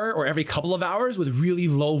hour or every couple of hours with really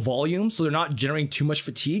low volume. So they're not generating too much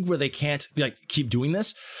fatigue where they can't like keep doing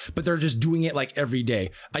this, but they're just doing it like every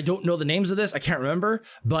day. I don't know the names of this. I can't remember,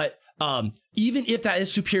 but even if that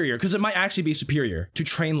is superior, because it might actually be superior to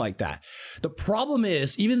train like that. The problem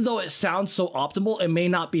is, even though it sounds so optimal, it may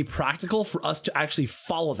not be practical for us to actually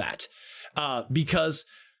follow that because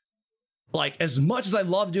like as much as I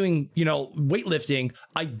love doing, weightlifting,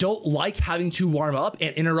 I don't like having to warm up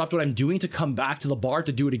and interrupt what I'm doing to come back to the bar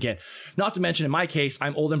to do it again. Not to mention in my case,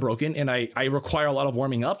 I'm old and broken and I require a lot of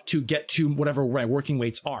warming up to get to whatever my working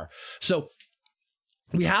weights are. So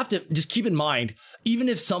we have to just keep in mind, even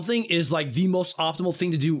if something is like the most optimal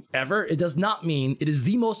thing to do ever, it does not mean it is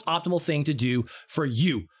the most optimal thing to do for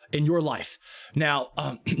you in your life. Now,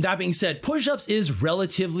 that being said, push-ups is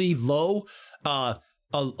relatively low, a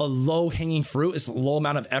low hanging fruit. It's a low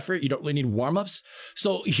amount of effort. You don't really need warm-ups.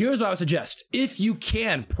 So here's what I would suggest. If you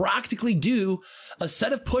can practically do a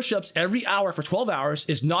set of push-ups every hour for 12 hours,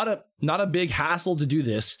 is not a big hassle to do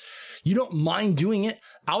this. You don't mind doing it,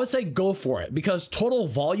 I would say go for it, because total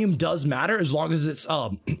volume does matter as long as it's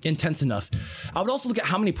intense enough. I would also look at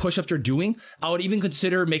how many push-ups you're doing. I would even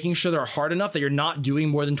consider making sure they're hard enough that you're not doing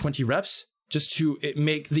more than 20 reps, just to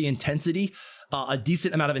make the intensity a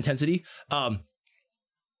decent amount of intensity.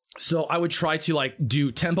 So I would try to like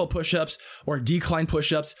do tempo push-ups or decline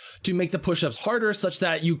push-ups to make the push-ups harder, such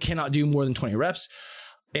that you cannot do more than 20 reps.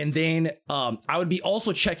 And then I would be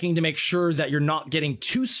also checking to make sure that you're not getting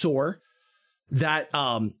too sore, that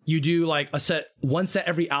you do like one set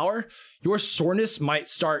every hour. Your soreness might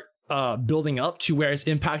start building up to where it's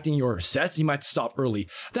impacting your sets. You might stop early.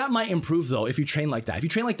 That might improve though if you train like that. If you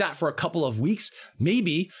train like that for a couple of weeks,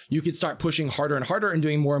 maybe you could start pushing harder and harder and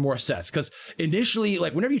doing more and more sets. Because initially,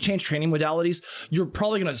 like whenever you change training modalities, you're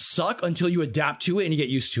probably going to suck until you adapt to it and you get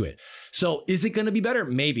used to it. So is it going to be better?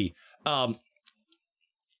 Maybe.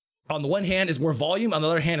 On the one hand, it's more volume. On the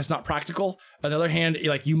other hand, it's not practical. On the other hand,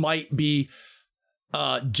 like you might be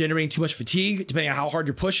generating too much fatigue, depending on how hard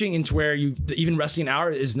you're pushing, into where even resting an hour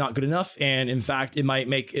is not good enough. And in fact, it might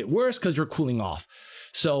make it worse because you're cooling off.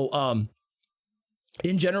 So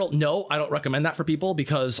in general, no, I don't recommend that for people,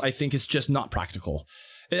 because I think it's just not practical.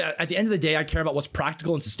 At the end of the day, I care about what's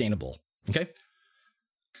practical and sustainable. Okay.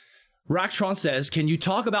 Racktron says, can you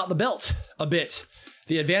talk about the belt a bit?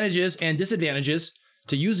 The advantages and disadvantages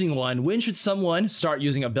to using one. When should someone start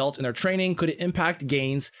using a belt in their training? Could it impact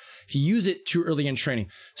gains if you use it too early in training?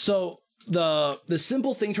 So the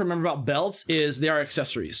simple thing to remember about belts is they are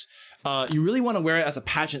accessories. You really want to wear it as a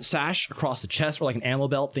pageant sash across the chest, or like an ammo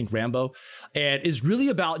belt, think Rambo. And it's really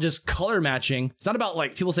about just color matching. It's not about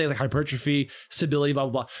like people say like hypertrophy, stability, blah,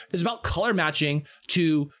 blah, blah. It's about color matching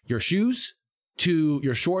to your shoes, to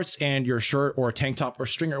your shorts and your shirt or tank top or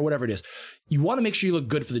stringer or whatever it is. You want to make sure you look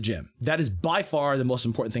good for the gym. That is by far the most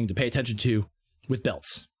important thing to pay attention to with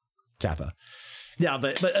belts. Kappa. Yeah,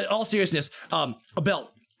 but in all seriousness, belts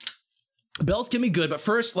can be good, but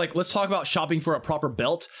first, like, let's talk about shopping for a proper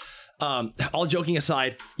belt. All joking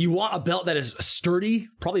aside, you want a belt that is sturdy,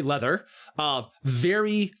 probably leather,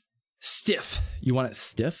 very stiff. You want it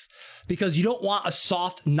stiff because you don't want a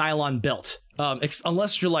soft nylon belt.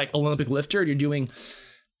 Unless you're like Olympic lifter, you're doing,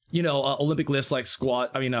 Olympic lifts like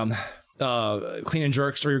squat, clean and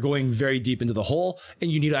jerks, or you're going very deep into the hole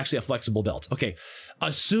and you need actually a flexible belt. Okay.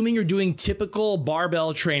 Assuming you're doing typical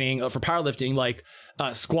barbell training for powerlifting, like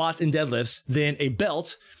squats and deadlifts, then a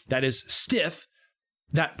belt that is stiff,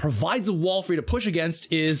 that provides a wall for you to push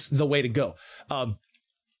against, is the way to go.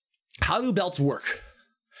 How do belts work?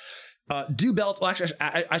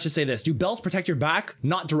 I should say this. Do belts protect your back?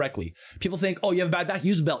 Not directly. People think, oh, you have a bad back,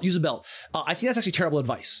 use a belt, use a belt. I think that's actually terrible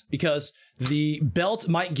advice, because the belt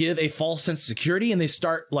might give a false sense of security and they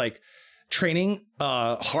start like training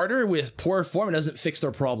harder with poor form. It doesn't fix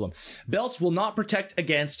their problem. Belts will not protect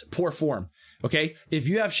against poor form. Okay, if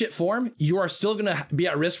you have shit form, you are still going to be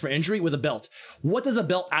at risk for injury with a belt. What does a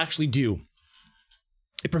belt actually do?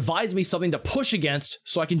 It provides me something to push against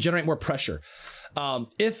so I can generate more pressure.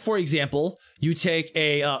 If, for example, you take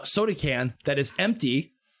a soda can that is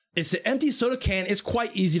empty, it's an empty soda can is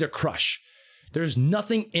quite easy to crush. There's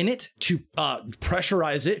nothing in it to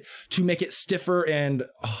pressurize it to make it stiffer and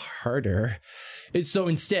harder. And so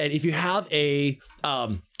instead, if you have a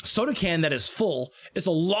soda can that is full, it's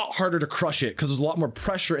a lot harder to crush it because there's a lot more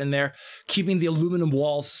pressure in there, keeping the aluminum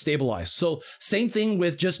walls stabilized. So same thing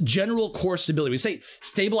with just general core stability. We say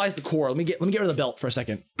stabilize the core. Let me get rid of the belt for a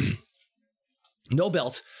second. No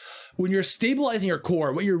belt. When you're stabilizing your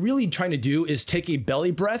core, what you're really trying to do is take a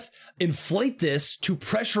belly breath, inflate this to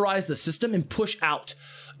pressurize the system and push out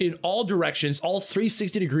in all directions, all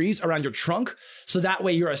 360 degrees around your trunk. So that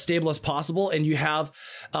way you're as stable as possible and you have,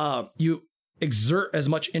 you exert as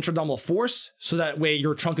much intra-abdominal force. So that way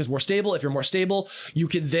your trunk is more stable. If you're more stable, you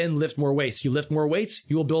can then lift more weights. You lift more weights,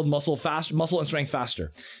 you will build muscle and strength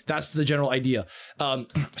faster. That's the general idea.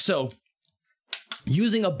 So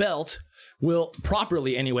using a belt will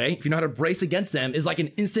properly anyway, if you know how to brace against them, is like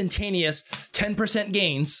an instantaneous 10%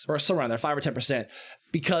 gains, or somewhere around there, 5 or 10%,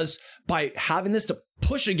 because by having this to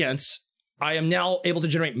push against, I am now able to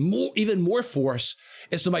generate even more force.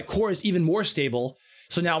 And so my core is even more stable.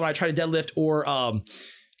 So now when I try to deadlift or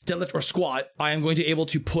deadlift or squat, I am going to be able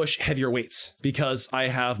to push heavier weights because I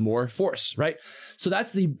have more force, right? So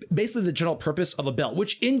that's basically the general purpose of a belt,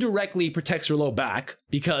 which indirectly protects your low back,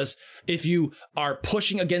 because if you are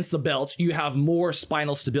pushing against the belt, you have more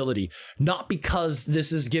spinal stability, not because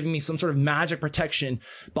this is giving me some sort of magic protection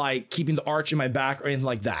by keeping the arch in my back or anything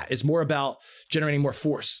like that. It's more about generating more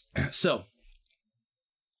force. So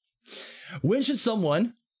when should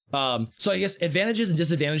someone so I guess advantages and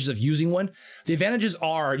disadvantages of using one. The advantages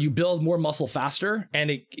are you build more muscle faster,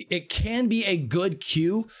 and it can be a good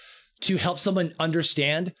cue to help someone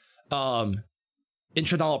understand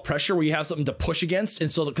intraabdominal pressure, where you have something to push against.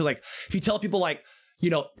 And so, because like if you tell people like, you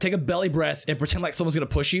know, take a belly breath and pretend like someone's going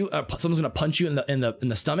to push you, someone's going to punch you in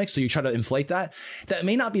the stomach, so you try to inflate that. That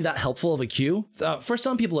may not be that helpful of a cue. For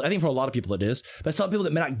some people, I think for a lot of people it is, but some people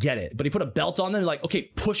that may not get it. But you put a belt on them, like, okay,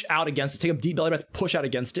 push out against it, take a deep belly breath, push out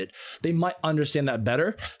against it. They might understand that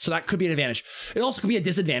better. So that could be an advantage. It also could be a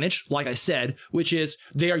disadvantage, like I said, which is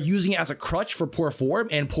they are using it as a crutch for poor form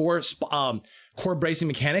and poor core bracing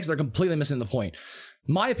mechanics. They're completely missing the point.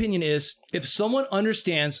 My opinion is if someone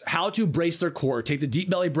understands how to brace their core, take the deep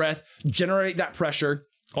belly breath, generate that pressure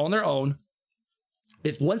on their own,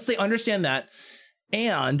 if once they understand that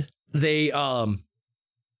and they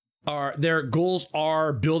their goals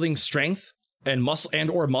are building strength and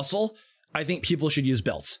muscle, I think people should use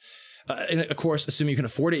belts. And of course, assuming you can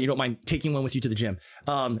afford it, you don't mind taking one with you to the gym.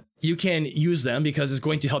 You can use them because it's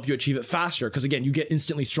going to help you achieve it faster. Because again, you get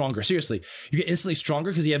instantly stronger. Seriously, you get instantly stronger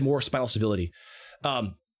because you have more spinal stability.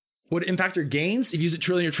 Would it impact your gains if you use it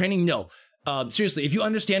too early in your training? No. Seriously, if you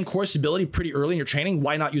understand core stability pretty early in your training,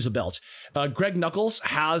 why not use a belt? Greg Nuckols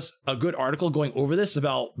has a good article going over this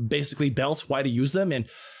about basically belts, why to use them. And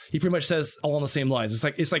he pretty much says along the same lines.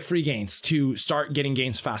 It's like free gains to start getting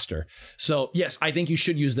gains faster. So yes, I think you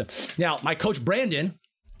should use them. Now, my coach, Brandon,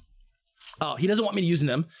 he doesn't want me to use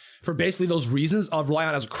them for basically those reasons of relying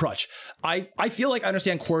on it as a crutch. I feel like I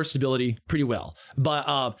understand core stability pretty well,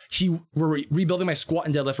 but we're rebuilding my squat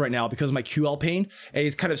and deadlift right now because of my QL pain, and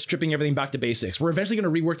he's kind of stripping everything back to basics. We're eventually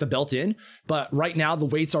going to rework the belt in, but right now the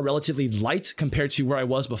weights are relatively light compared to where I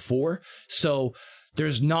was before. So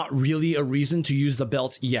there's not really a reason to use the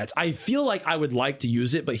belt yet. I feel like I would like to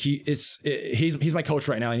use it, but he's my coach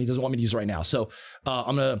right now and he doesn't want me to use it right now. So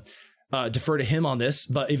I'm going to defer to him on this,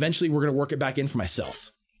 but eventually we're going to work it back in for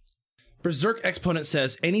myself. Berserk Exponent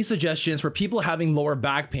says, any suggestions for people having lower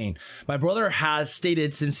back pain? My brother has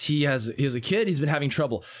stated since he was a kid, he's been having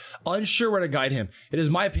trouble. Unsure where to guide him. It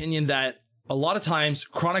is my opinion that a lot of times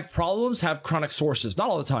chronic problems have chronic sources.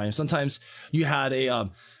 Not all the time. Sometimes you had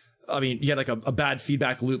like a bad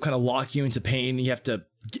feedback loop kind of lock you into pain. You have to,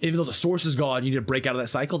 even though the source is gone, you need to break out of that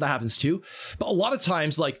cycle. That happens too. But a lot of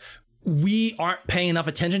times, like, we aren't paying enough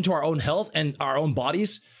attention to our own health and our own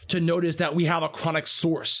bodies to notice that we have a chronic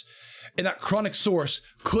source. And that chronic source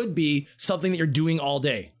could be something that you're doing all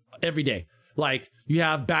day, every day. Like you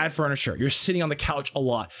have bad furniture, you're sitting on the couch a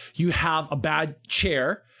lot. You have a bad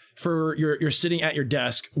chair for you're sitting at your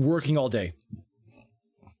desk working all day.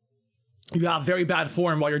 You have very bad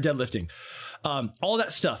form while you're deadlifting. All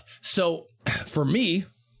that stuff. So for me,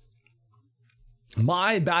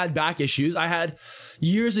 my bad back issues, I had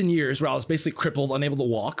years and years where I was basically crippled, unable to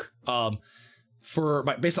walk.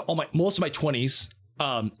 Basically most of my 20s.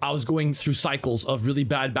 I was going through cycles of really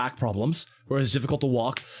bad back problems where it was difficult to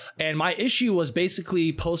walk. And my issue was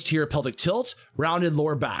basically posterior pelvic tilt, rounded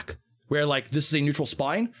lower back, where like this is a neutral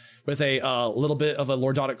spine with a little bit of a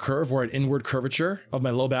lordotic curve or an inward curvature of my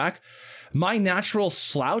low back. My natural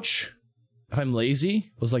slouch, if I'm lazy,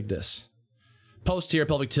 was like this. Posterior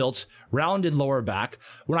pelvic tilt, rounded lower back.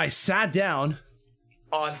 When I sat down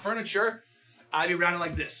on furniture, I'd be rounded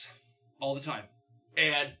like this all the time.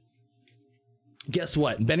 And guess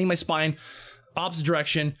what? Bending my spine, opposite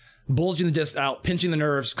direction, bulging the disc out, pinching the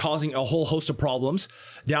nerves, causing a whole host of problems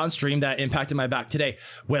downstream that impacted my back today.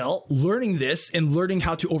 Well, learning this and learning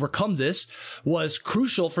how to overcome this was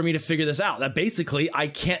crucial for me to figure this out. That basically I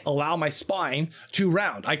can't allow my spine to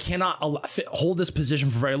round. I cannot hold this position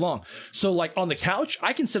for very long. So like on the couch,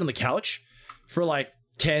 I can sit on the couch for like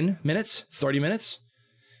 10 minutes, 30 minutes.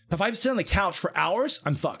 If I sit on the couch for hours,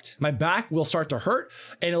 I'm fucked. My back will start to hurt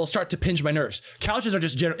and it will start to pinch my nerves. Couches are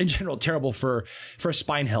just in general terrible for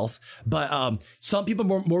spine health, but some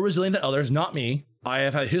people are more resilient than others, not me. I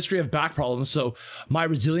have had a history of back problems, so my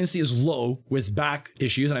resiliency is low with back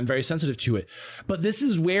issues and I'm very sensitive to it. But this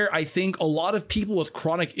is where I think a lot of people with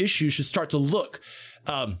chronic issues should start to look.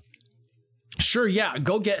 Sure, yeah,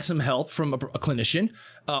 go get some help from a clinician,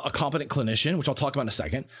 a competent clinician, which I'll talk about in a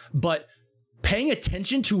second, but paying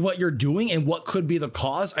attention to what you're doing and what could be the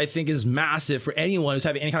cause, I think is massive for anyone who's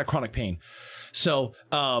having any kind of chronic pain. So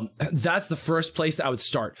that's the first place that I would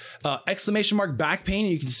start. Exclamation mark back pain.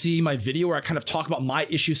 You can see my video where I kind of talk about my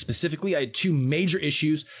issues specifically. I had two major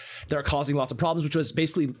issues that are causing lots of problems, which was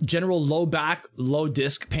basically general low back, low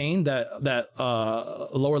disc pain, that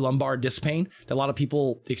lower lumbar disc pain that a lot of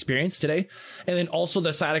people experience today. And then also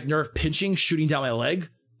the sciatic nerve pinching, shooting down my leg,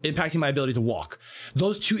 impacting my ability to walk.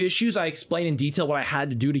 Those two issues, I explain in detail what I had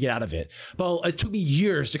to do to get out of it. But it took me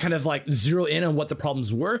years to kind of like zero in on what the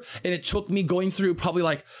problems were. And it took me going through probably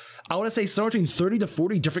like, I want to say somewhere between 30 to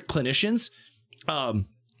 40 different clinicians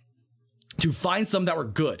to find some that were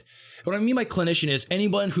good. What I mean by clinician is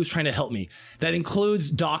anyone who's trying to help me. That includes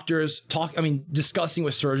doctors, discussing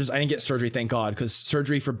with surgeons. I didn't get surgery, thank God, because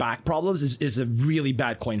surgery for back problems is a really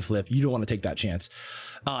bad coin flip. You don't want to take that chance.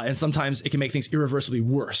 And sometimes it can make things irreversibly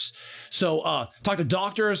worse. So talk to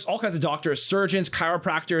doctors, all kinds of doctors, surgeons,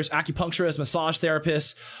 chiropractors, acupuncturists, massage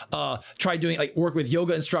therapists, try doing like work with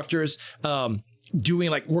yoga instructors, doing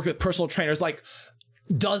like work with personal trainers, like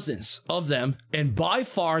dozens of them. And by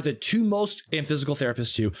far the two most, and physical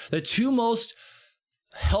therapists too, the two most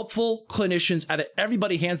helpful clinicians out of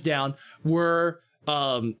everybody, hands down, were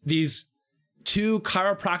these two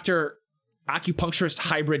chiropractor acupuncturist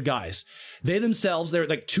hybrid guys. They themselves, they're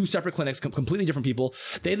like two separate clinics, completely different people.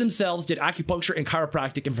 They themselves did acupuncture and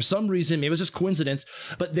chiropractic, and for some reason, maybe it was just coincidence,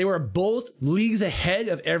 but they were both leagues ahead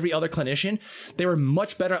of every other clinician. They were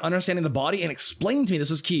much better at understanding the body and explaining to me, this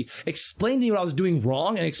was key, explaining to me what I was doing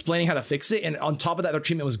wrong and explaining how to fix it. And on top of that, their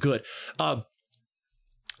treatment was good.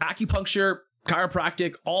 Acupuncture,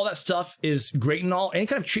 chiropractic, all that stuff is great and all. Any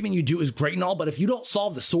kind of treatment you do is great and all, but if you don't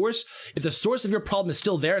solve the source, if the source of your problem is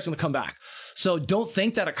still there, it's going to come back. So don't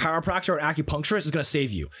think that a chiropractor or an acupuncturist is going to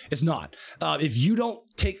save you. It's not. If you don't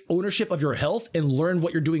take ownership of your health and learn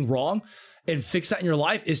what you're doing wrong and fix that in your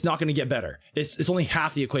life, it's not going to get better. It's only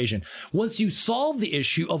half the equation. Once you solve the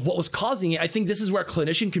issue of what was causing it, I think this is where a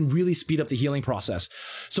clinician can really speed up the healing process.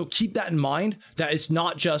 So keep that in mind, that it's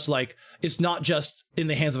not just in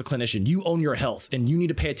the hands of a clinician. You own your health and you need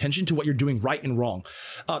to pay attention to what you're doing right and wrong.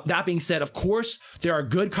 That being said, of course, there are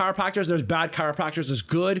good chiropractors, there's bad chiropractors, there's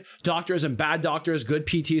good doctors and bad doctors, good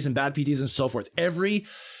PTs and bad PTs and so forth. Every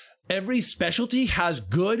specialty has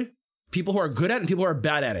good people who are good at it and people who are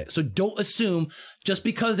bad at it. So don't assume just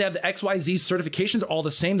because they have the XYZ certification, they're all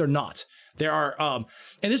the same. They're not. There are, and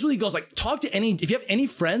this really goes like, if you have any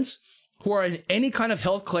friends who are in any kind of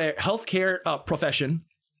healthcare profession,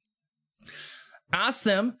 ask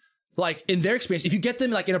them, like in their experience, if you get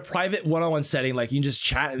them like in a private one-on-one setting, like you can just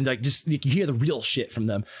chat and like just you can hear the real shit from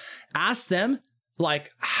them. Ask them like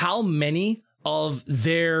how many of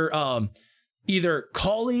their either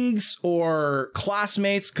colleagues or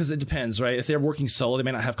classmates, because it depends, right? If they're working solo, they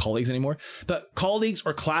may not have colleagues anymore, but colleagues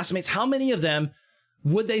or classmates, how many of them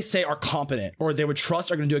would they say are competent or they would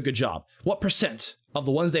trust are going to do a good job? What percent of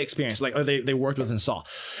the ones they experienced, like, or they worked with and saw?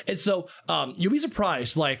 And so you'll be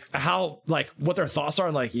surprised, like how, like what their thoughts are.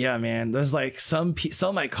 And like, yeah, man, there's like some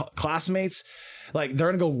of my classmates, like they're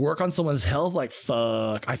gonna go work on someone's health. Like,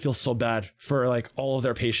 fuck, I feel so bad for like all of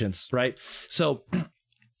their patients, right? So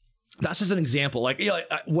that's just an example. Like,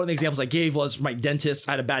 one of the examples I gave was my dentist.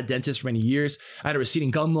 I had a bad dentist for many years. I had a receding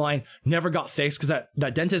gum line, never got fixed because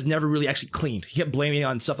that dentist never really actually cleaned. He kept blaming me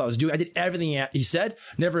on stuff I was doing. I did everything he said,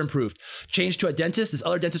 never improved. Changed to a dentist. This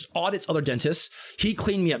other dentist audits other dentists. He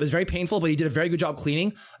cleaned me up. It was very painful, but he did a very good job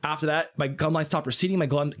cleaning. After that, my gum line stopped receding. My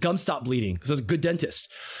gum stopped bleeding because I was a good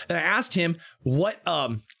dentist. And I asked him what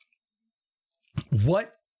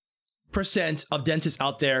percent of dentists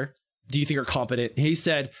out there do you think are competent? And he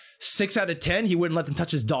said 6 out of 10, he wouldn't let them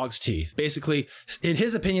touch his dog's teeth. Basically, in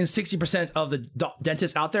his opinion, 60% of the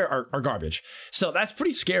dentists out there are garbage. So that's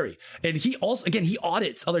pretty scary. And he also, again, he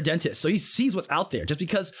audits other dentists. So he sees what's out there. Just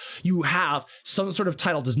because you have some sort of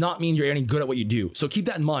title does not mean you're any good at what you do. So keep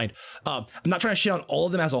that in mind. I'm not trying to shit on all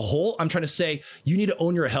of them as a whole. I'm trying to say you need to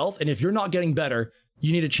own your health. And if you're not getting better,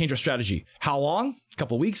 you need to change your strategy. How long? A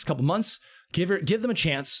couple weeks, couple months. Give them a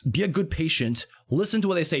chance, be a good patient, listen to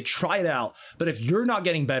what they say, try it out. But if you're not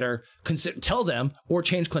getting better, tell them or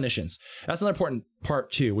change clinicians. That's another important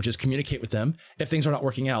part too, which is communicate with them if things are not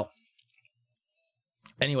working out.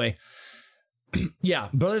 Anyway, yeah,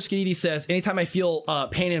 Brother Skididi says, anytime I feel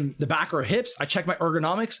pain in the back or hips, I check my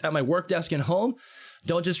ergonomics at my work desk and home.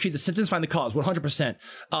 Don't just treat the symptoms, find the cause, 100%.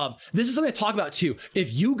 This is something I talk about too.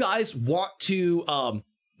 If you guys want to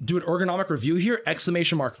do an ergonomic review here,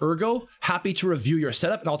 !ergo, happy to review your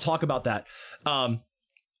setup, and I'll talk about that. And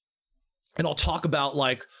I'll talk about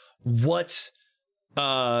like what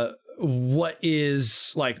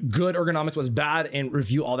is like good ergonomics, what's bad, and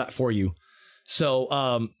review all that for you.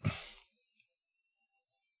 So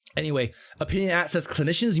Anyway, Opinion at says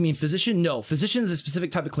clinicians, you mean physician? No, physician is a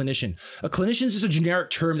specific type of clinician. A clinician is just a generic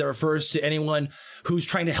term that refers to anyone who's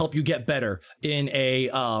trying to help you get better in a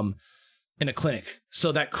clinic.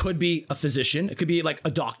 So that could be a physician. It could be like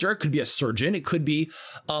a doctor. It could be a surgeon. It could be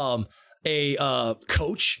a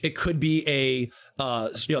coach. It could be a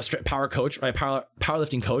power coach, right?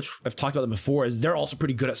 Powerlifting coach. I've talked about them before. Is they're also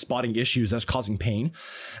pretty good at spotting issues that's causing pain.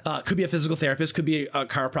 Could be a physical therapist. Could be a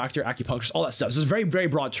chiropractor, acupuncturist, all that stuff. So it's a very, very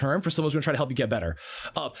broad term for someone who's going to try to help you get better.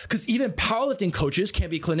 Because even powerlifting coaches can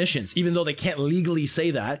be clinicians, even though they can't legally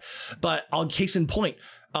say that. But I'll case in point.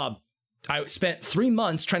 I spent 3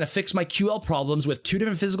 months trying to fix my QL problems with 2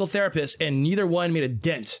 different physical therapists, and neither one made a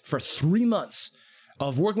dent for 3 months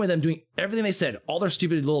of working with them, doing everything they said, all their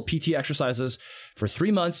stupid little PT exercises for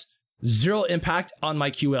 3 months, 0 impact on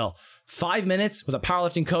my QL. 5 minutes with a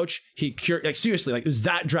powerlifting coach, he cured, like seriously, like it was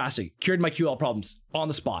that drastic, cured my QL problems on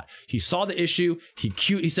the spot. He saw the issue,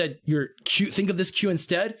 he said, you're cute, think of this Q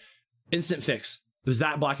instead, instant fix. It was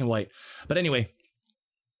that black and white. But anyway,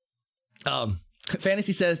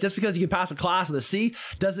 Fantasy says, just because you can pass a class with a C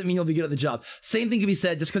doesn't mean you'll be good at the job. Same thing can be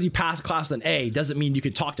said, just because you pass a class with an A doesn't mean you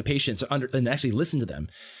can talk to patients and actually listen to them.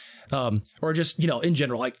 Or just, in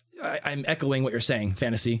general, like I'm echoing what you're saying,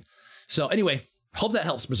 Fantasy. So anyway, hope that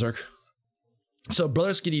helps, Berserk. So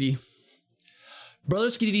Brother Skididi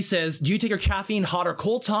says, do you take your caffeine hot or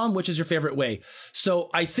cold, Tom? Which is your favorite way? So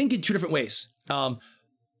I think in 2 different ways.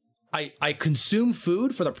 I consume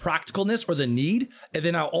food for the practicalness or the need, and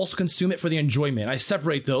then I'll also consume it for the enjoyment. I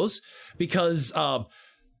separate those because,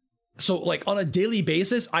 so like on a daily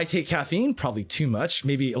basis, I take caffeine, probably too much,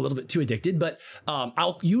 maybe a little bit too addicted, but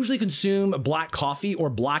I'll usually consume black coffee or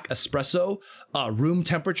black espresso, room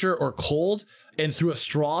temperature or cold, and through a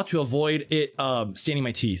straw to avoid it staining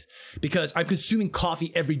my teeth, because I'm consuming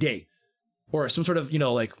coffee every day. Or some sort of,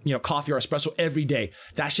 coffee or espresso every day.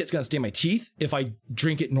 That shit's gonna stain my teeth if I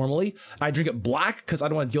drink it normally. I drink it black because I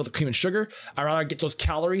don't want to deal with the cream and sugar. I'd rather get those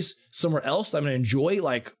calories somewhere else that I'm gonna enjoy,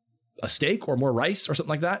 like a steak or more rice or something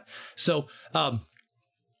like that. So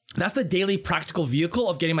that's the daily practical vehicle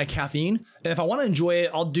of getting my caffeine. And if I want to enjoy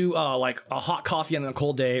it, I'll do like a hot coffee on a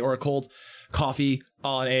cold day, or a cold coffee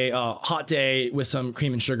on a hot day with some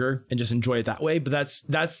cream and sugar, and just enjoy it that way. But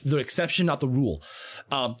that's the exception, not the rule.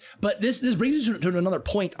 But this brings me to another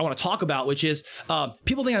point I want to talk about, which is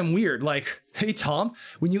people think I'm weird. Like, hey Tom,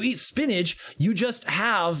 when you eat spinach, you just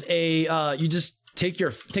have you just take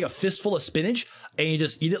a fistful of spinach and you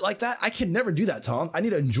just eat it like that. I can never do that, Tom. I need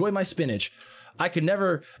to enjoy my spinach. I could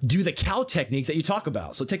never do the cow technique that you talk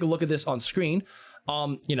about. So take a look at this on screen.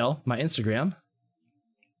 My Instagram.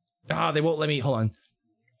 They won't let me, hold on.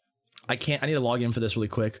 I need to log in for this really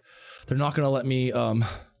quick. They're not going to let me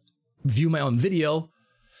view my own video.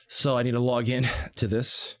 So I need to log in to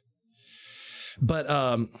this.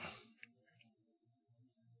 But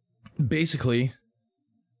basically,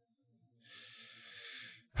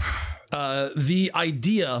 the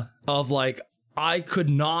idea of like, I could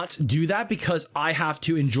not do that because I have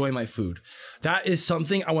to enjoy my food. That is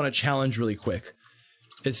something I want to challenge really quick.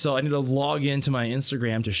 And so I need to log into my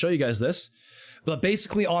Instagram to show you guys this. But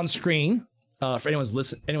basically on screen, for anyone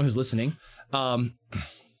who's listening,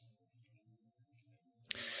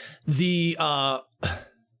 the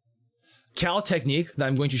cow technique that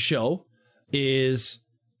I'm going to show is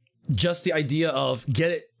just the idea of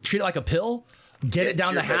treat it like a pill. Get it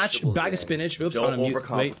down the hatch, bag of spinach. Oops, don't I'm gonna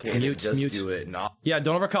overcomplicate it. mute. Just do it. Yeah,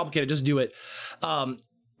 don't overcomplicate it. Just do it.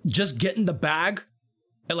 Just get in the bag.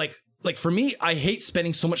 And like for me, I hate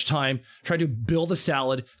spending so much time trying to build a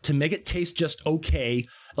salad to make it taste just okay.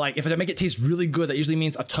 Like if I make it taste really good, that usually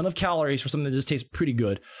means a ton of calories for something that just tastes pretty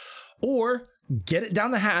good. Or get it down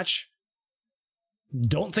the hatch.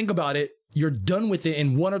 Don't think about it. You're done with it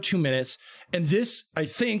in 1 or 2 minutes. And this, I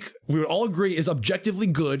think we would all agree, is objectively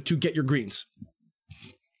good to get your greens.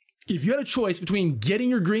 If you had a choice between getting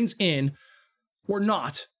your greens in or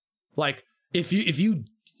not, like if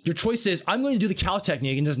your choice is I'm going to do the cow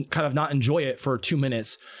technique and just kind of not enjoy it for 2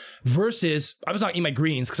 minutes versus I'm just not eating my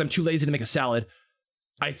greens because I'm too lazy to make a salad,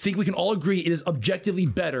 I think we can all agree it is objectively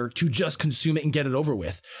better to just consume it and get it over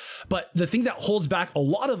with. But the thing that holds back a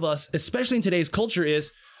lot of us, especially in today's culture,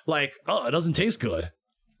 is like, oh, it doesn't taste good.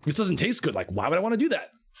 This doesn't taste good. Like, why would I want to do that?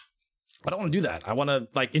 I don't want to do that. I want to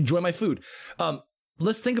like enjoy my food.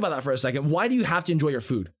 Let's think about that for a second. Why do you have to enjoy your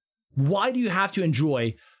food? Why do you have to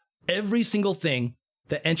enjoy every single thing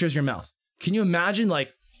that enters your mouth? Can you imagine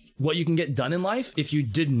like what you can get done in life if you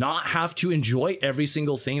did not have to enjoy every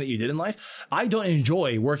single thing that you did in life? I don't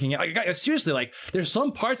enjoy working out. Like, seriously, like there's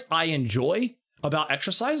some parts I enjoy about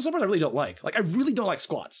exercise and some parts I really don't like. Like I really don't like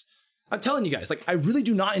squats. I'm telling you guys, like, I really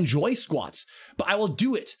do not enjoy squats, but I will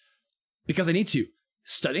do it because I need to.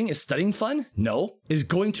 Is studying fun? No. Is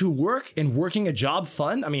going to work and working a job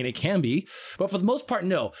fun? I mean, it can be, but for the most part,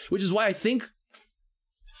 no, which is why I think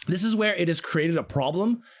this is where it has created a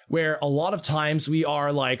problem where a lot of times we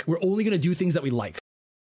are like, we're only going to do things that we like.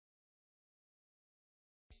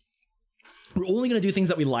 We're only going to do things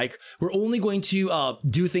that we like. We're only going to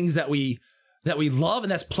do things that we love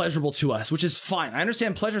and that's pleasurable to us, which is fine. I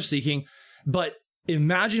understand pleasure seeking, but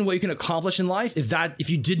imagine what you can accomplish in life if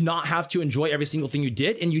you did not have to enjoy every single thing you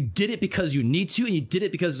did, and you did it because you need to, and you did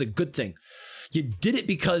it because it's a good thing. You did it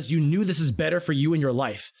because you knew this is better for you in your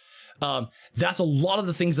life. That's a lot of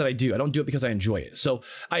the things that I do. I don't do it because I enjoy it. So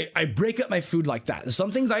I break up my food like that.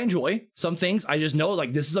 Some things I enjoy, some things I just know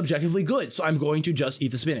like this is objectively good. So I'm going to just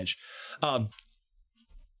eat the spinach.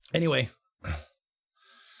 Anyway.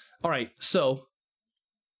 All right. So,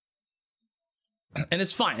 and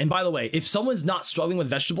it's fine. And by the way, if someone's not struggling with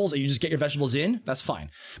vegetables and you just get your vegetables in, that's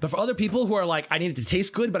fine. But for other people who are like, I need it to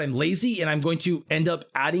taste good, but I'm lazy and I'm going to end up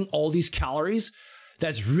adding all these calories,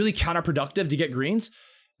 that's really counterproductive to get greens,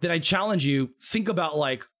 then I challenge you, think about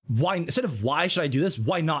like, why, instead of why should I do this?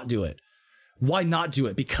 Why not do it? Why not do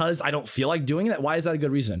it? Because I don't feel like doing that. Why is that a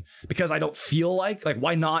good reason? Because I don't feel like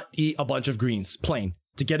why not eat a bunch of greens plain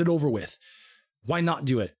to get it over with? Why not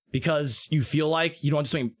do it? Because you feel like you don't want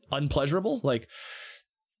to do something unpleasurable? Like,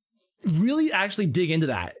 really actually dig into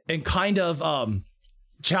that and kind of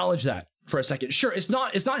challenge that for a second. Sure, it's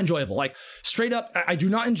not enjoyable. Like, straight up, I do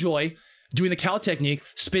not enjoy doing the cow technique,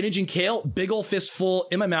 spinach and kale, big old fistful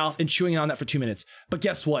in my mouth and chewing on that for 2 minutes. But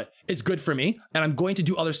guess what? It's good for me, and I'm going to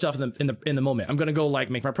do other stuff in the moment. I'm gonna go like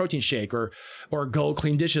make my protein shake or go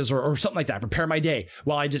clean dishes or something like that. Prepare my day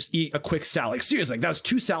while I just eat a quick salad. Like, seriously, like, that was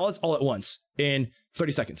 2 salads all at once in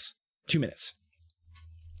 30 seconds, 2 minutes.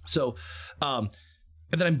 So, and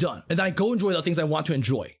then I'm done. And then I go enjoy the things I want to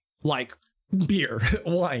enjoy, like beer,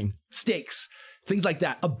 wine, steaks, things like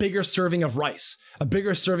that. A bigger serving of rice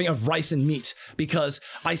and meat, because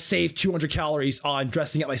I saved 200 calories on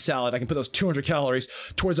dressing up my salad. I can put those 200 calories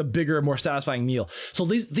towards a bigger, more satisfying meal. So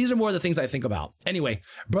these are more of the things I think about. Anyway,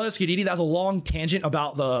 Brother Skididi, that was a long tangent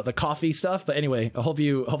about the coffee stuff. But anyway, I hope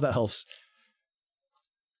that helps.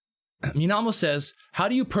 Minamo says, how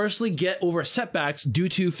do you personally get over setbacks due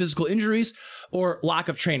to physical injuries or lack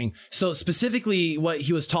of training? So specifically what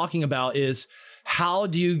he was talking about is, how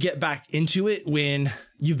do you get back into it when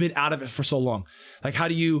you've been out of it for so long? Like, how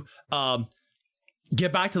do you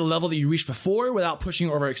get back to the level that you reached before without pushing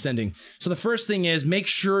or overextending? So the first thing is, make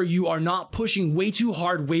sure you are not pushing way too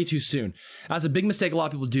hard, way too soon. That's a big mistake a lot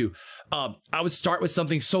of people do. I would start with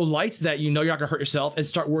something so light that you know you're not gonna hurt yourself and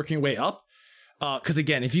start working your way up. Because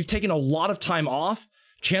again, if you've taken a lot of time off,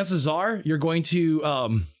 chances are you're going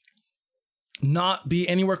to not be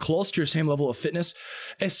anywhere close to your same level of fitness,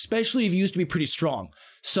 especially if you used to be pretty strong.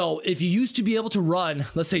 So if you used to be able to run,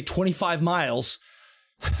 let's say 25 miles,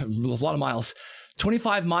 a lot of miles,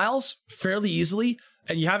 25 miles fairly easily,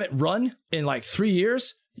 and you haven't run in like 3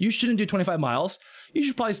 years, you shouldn't do 25 miles. You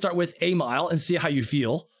should probably start with a mile and see how you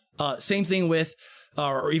feel. Same thing with,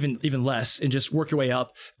 or even less, and just work your way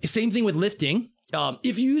up. Same thing with lifting.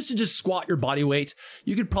 If you used to just squat your body weight,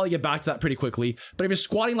 you could probably get back to that pretty quickly. But if you're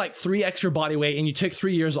squatting like 3x your body weight and you take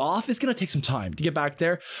 3 years off, it's going to take some time to get back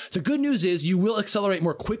there. The good news is you will accelerate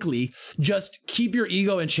more quickly. Just keep your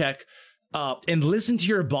ego in check and listen to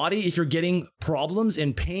your body if you're getting problems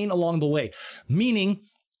and pain along the way. Meaning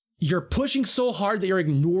you're pushing so hard that you're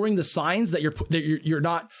ignoring the signs that you're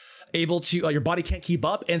not able to, your body can't keep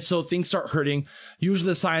up, and so things start hurting. Usually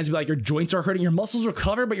the signs be like your joints are hurting, your muscles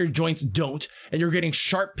recover, but your joints don't, and you're getting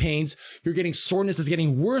sharp pains, you're getting soreness that's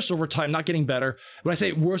getting worse over time, not getting better. When I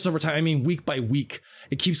say worse over time, I mean week by week.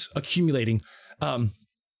 It keeps accumulating.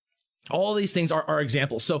 All these things are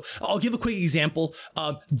examples. So I'll give a quick example.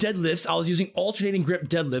 Deadlifts. I was using alternating grip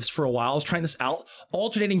deadlifts for a while. I was trying this out.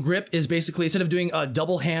 Alternating grip is basically, instead of doing a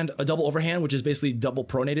double overhand, which is basically double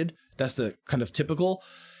pronated, that's the kind of typical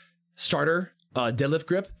starter deadlift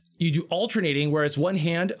grip, you do alternating, where it's one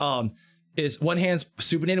hand's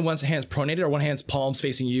supinated, one hand's pronated, or one hand's palms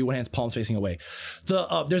facing you, one hand's palms facing away.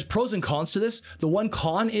 There's pros and cons to this. The one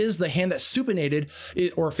con is the hand that's supinated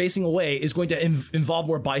or facing away is going to involve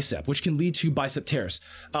more bicep, which can lead to bicep tears.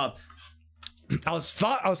 I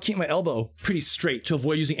was keeping my elbow pretty straight to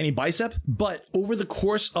avoid using any bicep, but over the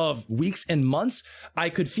course of weeks and months, I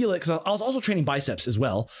could feel it because I was also training biceps as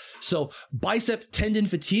well. So bicep tendon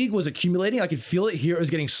fatigue was accumulating. I could feel it here. It was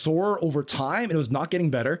getting sore over time and it was not getting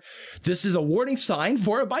better. This is a warning sign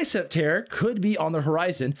for a bicep tear could be on the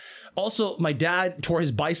horizon. Also, my dad tore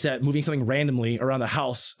his bicep moving something randomly around the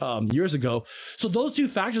house years ago. So those two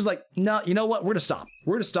factors, like, no, you know what? We're going to stop.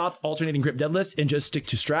 We're going to stop alternating grip deadlifts and just stick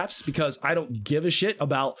to straps because I don't give a shit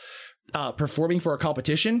about performing for a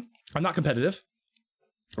competition. I'm not competitive.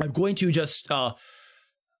 I'm going to just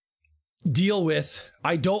deal with,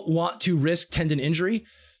 I don't want to risk tendon injury.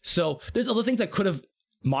 So there's other things I could have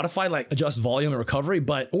modified, like adjust volume and recovery,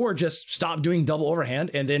 or just stop doing double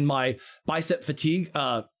overhand. And then my bicep fatigue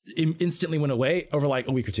instantly went away over like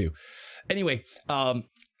a week or two. Anyway,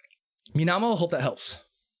 Minamo, hope that helps.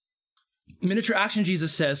 Miniature Action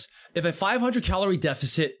Jesus says, if a 500 calorie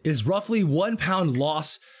deficit is roughly 1 pound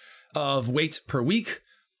loss of weight per week,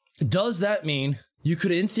 does that mean you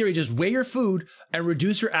could, in theory, just weigh your food and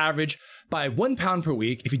reduce your average by 1 pound per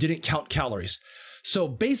week if you didn't count calories? So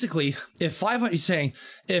basically, if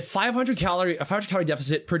 500 calorie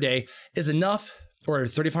deficit per day is enough, or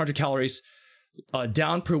 3,500 calories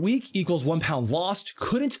down per week equals 1 pound lost,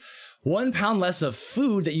 couldn't 1 pound less of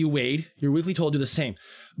food that you weighed your weekly total do the same?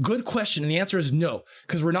 Good question. And the answer is no,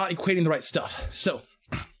 because we're not equating the right stuff. So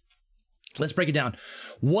let's break it down.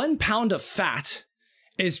 1 pound of fat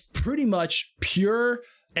is pretty much pure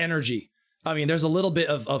energy. I mean, there's a little bit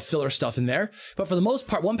of filler stuff in there, but for the most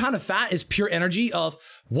part, 1 pound of fat is pure energy of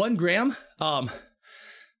 1 gram. 1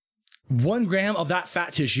 gram of that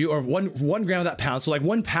fat tissue, or one gram of that pound. So like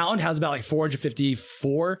 1 pound has about like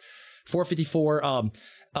 454,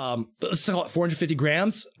 let's call it 450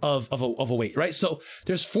 grams of a weight, right? So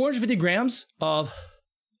there's 450 grams of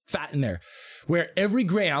fat in there, where every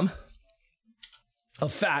gram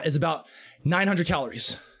of fat is about 900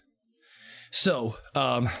 calories. So,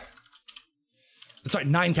 sorry,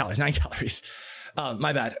 9 calories.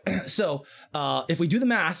 My bad. So, if we do the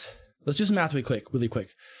math, let's do some math really quick.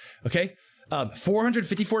 Okay.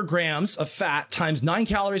 454 grams of fat times 9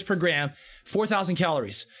 calories per gram, 4,000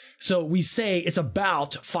 calories. So we say it's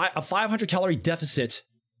about a 500 calorie deficit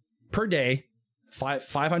per day.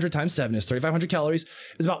 500 times 7 is 3,500 calories.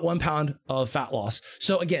 Is about 1 pound of fat loss.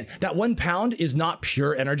 So again, that 1 pound is not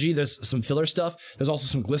pure energy. There's some filler stuff. There's also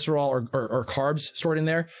some glycerol or carbs stored in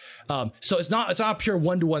there. So it's not a pure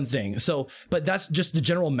 1-to-1 thing. So, but that's just the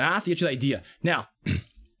general math to get you the idea. Now,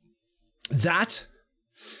 that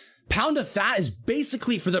pound of fat is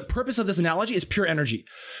basically, for the purpose of this analogy, is pure energy.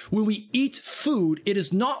 When we eat food, it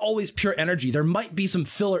is not always pure energy. There might be some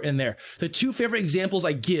filler in there. The two favorite examples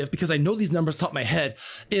I give, because I know these numbers off the top of my head,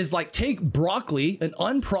 is like take broccoli, an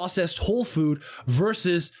unprocessed whole food,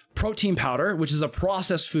 versus protein powder, which is a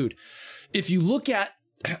processed food. If you look at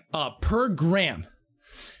per gram,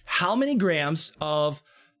 how many grams of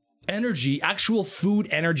energy, actual food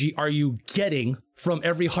energy, are you getting from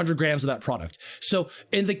every 100 grams of that product? So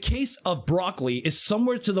in the case of broccoli, it's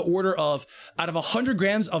somewhere to the order of, out of 100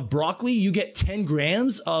 grams of broccoli, you get 10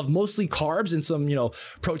 grams of mostly carbs and some,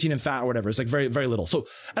 protein and fat or whatever. It's like very, very little. So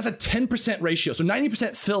that's a 10% ratio. So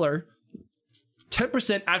 90% filler,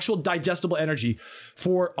 10% actual digestible energy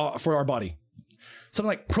for our body. Something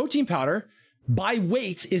like protein powder by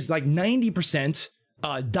weight is like 90%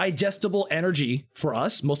 digestible energy for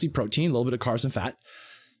us, mostly protein, a little bit of carbs and fat.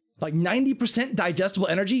 Like 90% digestible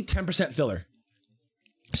energy, 10% filler.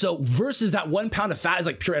 So versus that 1 pound of fat is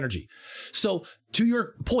like pure energy. So to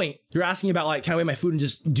your point, you're asking about like, can I weigh my food and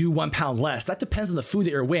just do 1 pound less? That depends on the food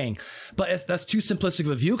that you're weighing, but that's too simplistic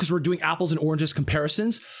of a view because we're doing apples and oranges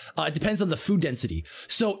comparisons. It depends on the food density.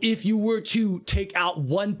 So if you were to take out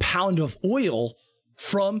 1 pound of oil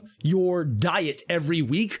from your diet every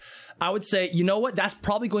week, I would say, you know what? That's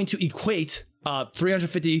probably going to equate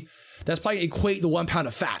 350. That's probably equate the 1 pound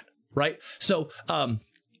of fat. Right. So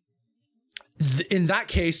in that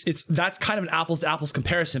case, that's kind of an apples to apples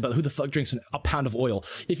comparison. But who the fuck drinks a pound of oil?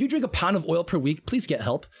 If you drink a pound of oil per week, please get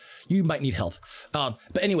help. You might need help. But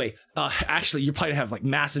anyway, actually, you're probably gonna have like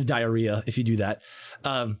massive diarrhea if you do that.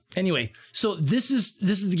 Anyway, so this is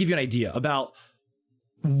to give you an idea about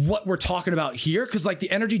what we're talking about here, because like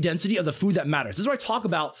the energy density of the food that matters. This is where I talk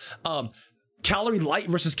about calorie light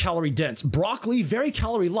versus calorie dense. Broccoli, very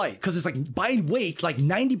calorie light, because it's like by weight, like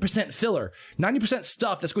 90% filler, 90%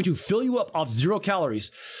 stuff that's going to fill you up off 0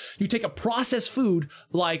 calories. You take a processed food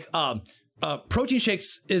like protein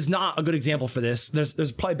shakes is not a good example for this.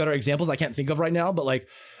 There's probably better examples I can't think of right now, but like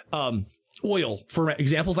oil, for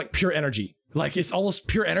examples, like pure energy. Like it's almost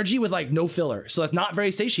pure energy with like no filler. So that's not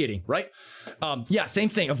very satiating, right? Yeah, same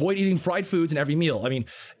thing. Avoid eating fried foods in every meal. I mean,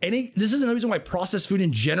 this is another reason why processed food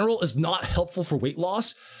in general is not helpful for weight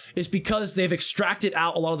loss. It's because they've extracted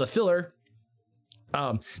out a lot of the filler.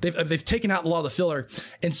 They've taken out a lot of the filler.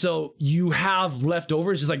 And so you have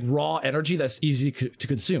leftovers, just like raw energy that's easy to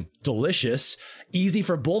consume. Delicious, easy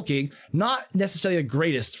for bulking, not necessarily the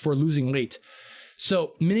greatest for losing weight.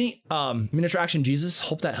 So miniature action Jesus,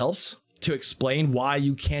 hope that helps to explain why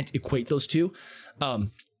you can't equate those two. But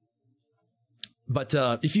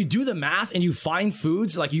if you do the math and you find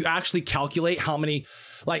foods, like you actually calculate how many,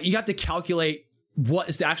 like you have to calculate what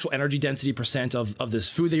is the actual energy density percent of this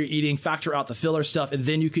food that you're eating, factor out the filler stuff, and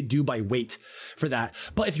then you could do by weight for that.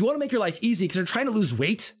 But if you want to make your life easy, because you're trying to lose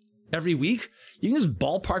weight every week, you can just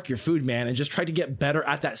ballpark your food, man, and just try to get better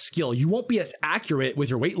at that skill. You won't be as accurate with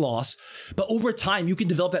your weight loss, but over time, you can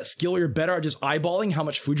develop that skill where you're better at just eyeballing how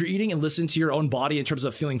much food you're eating and listen to your own body in terms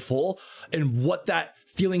of feeling full and what that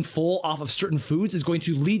feeling full off of certain foods is going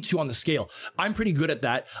to lead to on the scale. I'm pretty good at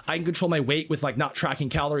that. I can control my weight with like not tracking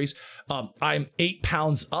calories. I'm 8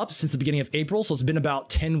 pounds up since the beginning of April, so it's been about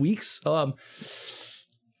 10 weeks. About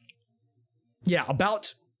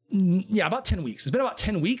 10 weeks. It's been about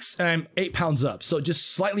 10 weeks and I'm 8 pounds up. So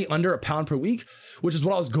just slightly under a pound per week, which is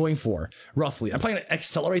what I was going for roughly. I'm probably going to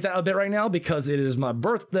accelerate that a bit right now because it is my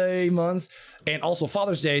birthday month and also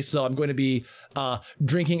Father's Day. So I'm going to be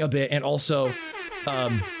drinking a bit and also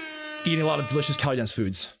eating a lot of delicious calorie dense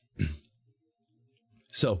foods.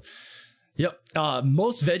 So, yep.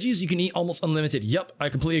 Most veggies you can eat almost unlimited. Yep. I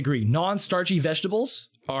completely agree. Non-starchy vegetables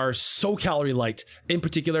are so calorie light. In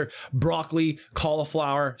particular, broccoli,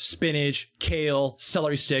 cauliflower, spinach, kale,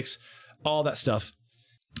 celery sticks, all that stuff.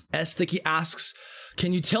 S. Thicky asks,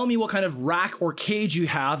 can you tell me what kind of rack or cage you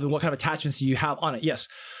have and what kind of attachments you have on it? Yes.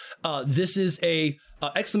 This is a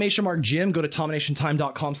 !gym. Go to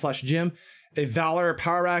TominationTime.com/gym. A Valor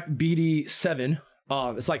Power Rack BD7.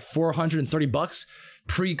 It's like $430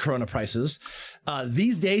 pre-Corona prices.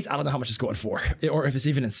 These days, I don't know how much it's going for or if it's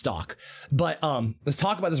even in stock. But let's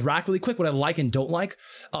talk about this rack really quick, what I like and don't like.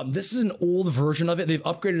 This is an old version of it. They've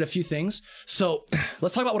upgraded a few things. So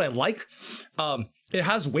let's talk about what I like. It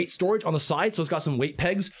has weight storage on the side, so it's got some weight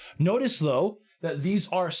pegs. Notice though, that these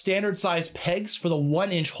are standard size pegs for the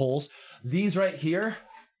 1-inch holes. These right here,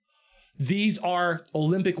 these are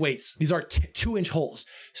Olympic weights. These are 2-inch holes.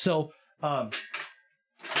 So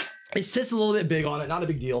it sits a little bit big on it, not a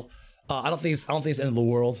big deal. I don't think it's the end of the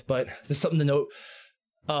world, but there's something to note.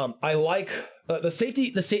 I like the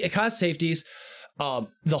safety. It has safeties.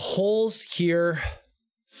 The holes here.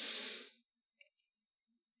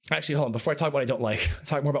 Actually, hold on. Before I talk about what I don't like,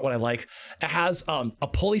 talk more about what I like. It has a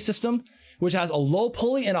pulley system, which has a low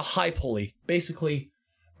pulley and a high pulley. Basically,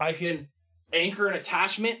 I can anchor an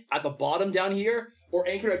attachment at the bottom down here, or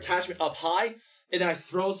anchor an attachment up high. And then I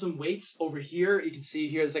throw some weights over here. You can see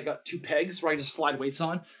here, there's like got 2 pegs where I just slide weights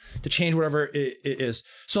on to change whatever it is.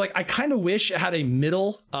 So like, I kind of wish it had a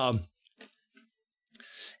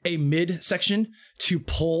mid section to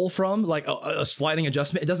pull from, like a sliding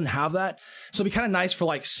adjustment. It doesn't have that. So it'd be kind of nice for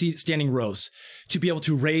like standing rows to be able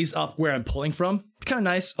to raise up where I'm pulling from. Kind of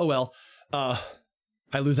nice. Oh, well, I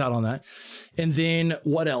lose out on that. And then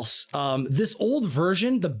what else? This old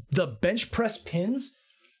version, the bench press pins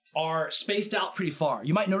are spaced out pretty far.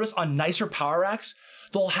 You might notice on nicer power racks,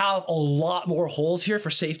 they'll have a lot more holes here for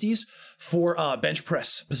safeties for bench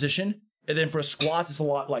press position. And then for squats, it's a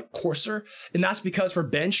lot like coarser. And that's because for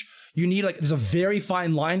bench, you need there's a very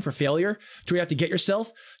fine line for failure to where you have to get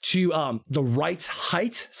yourself to the right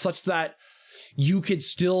height such that you could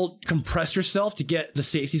still compress yourself to get the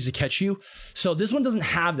safeties to catch you. So this one doesn't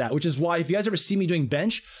have that, which is why if you guys ever see me doing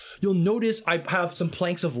bench, you'll notice I have some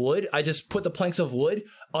planks of wood. I just put the planks of wood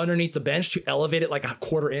underneath the bench to elevate it like a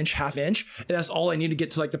 1/4 inch, 1/2 inch. And that's all I need to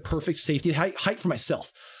get to like the perfect safety height for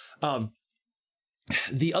myself.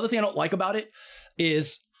 The other thing I don't like about it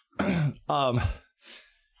is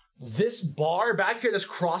this bar back here, this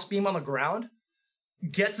cross beam on the ground,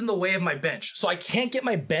 gets in the way of my bench. So I can't get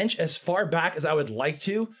my bench as far back as I would like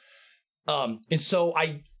to. And so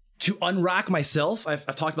to unrack myself,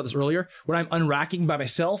 I've talked about this earlier, when I'm unracking by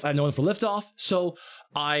myself, I have no one for liftoff. So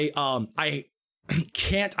I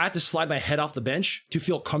have to slide my head off the bench to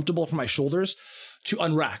feel comfortable for my shoulders to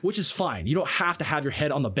unrack, which is fine. You don't have to have your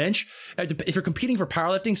head on the bench. If you're competing for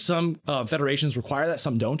powerlifting, some federations require that,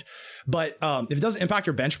 some don't. But if it doesn't impact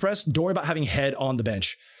your bench press, don't worry about having head on the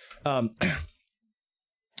bench.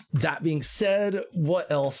 That being said,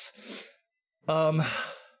 what else? The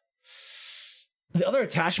other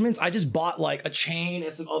attachments, I just bought like a chain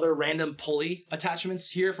and some other random pulley attachments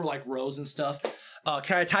here for like rows and stuff.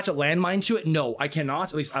 Can I attach a landmine to it? No, I cannot.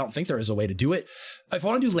 At least I don't think there is a way to do it. If I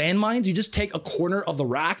want to do landmines, you just take a corner of the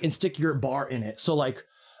rack and stick your bar in it. So like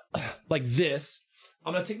this,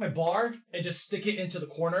 I'm gonna take my bar and just stick it into the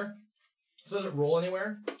corner so it doesn't roll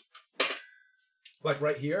anywhere. Like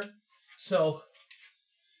right here. So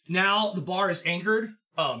now the bar is anchored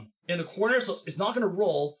in the corner, so it's not gonna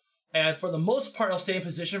roll. And for the most part, I'll stay in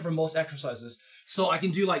position for most exercises. So I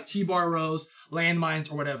can do like T-bar rows,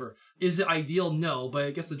 landmines, or whatever. Is it ideal? No, but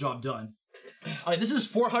it gets the job done. This is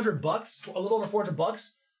 $400, a little over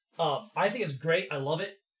 $400. I think it's great. I love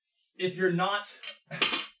it. If you're not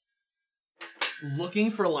looking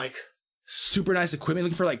for like super nice equipment,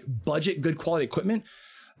 looking for like budget, good quality equipment,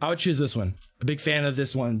 I would choose this one. A big fan of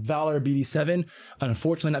this one, Valor BD7.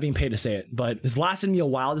 Unfortunately, not being paid to say it, but it's lasted me a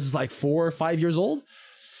while. This is like 4 or 5 years old.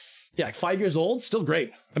 Yeah, like 5 years old, still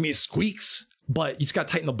great. I mean, it squeaks, but you just gotta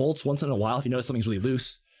tighten the bolts once in a while if you notice something's really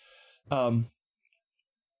loose. But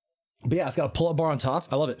yeah, it's got a pull-up bar on top.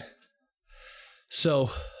 I love it. So,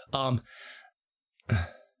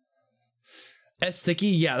 S-Sticky,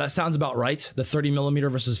 yeah, that sounds about right. The 30 millimeter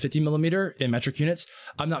versus 50 millimeter in metric units.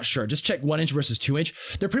 I'm not sure. Just check 1 inch versus 2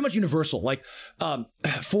 inch. They're pretty much universal. Like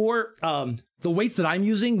for the weights that I'm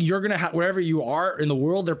using, you're gonna have, wherever you are in the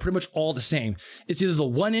world, they're pretty much all the same. It's either the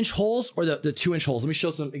 1 inch holes or the 2 inch holes. Let me show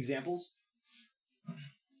some examples.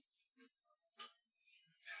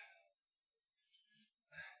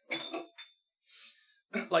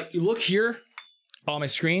 Like you look here on my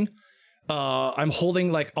screen. I'm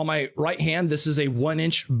holding like on my right hand, this is a 1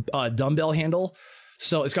 inch dumbbell handle.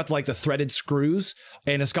 So it's got like the threaded screws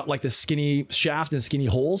and it's got like the skinny shaft and skinny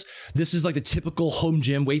holes. This is like the typical home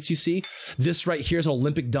gym weights you see. This right here is an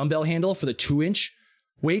Olympic dumbbell handle for the 2 inch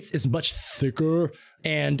weights. It's much thicker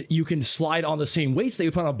and you can slide on the same weights that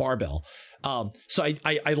you put on a barbell. So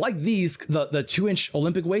I like these, the 2 inch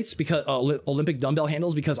Olympic weights because Olympic dumbbell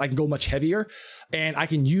handles, because I can go much heavier and I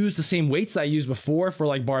can use the same weights that I used before for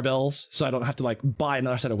like barbells. So I don't have to like buy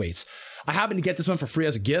another set of weights. I happen to get this one for free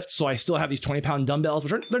as a gift. So I still have these 20-pound dumbbells,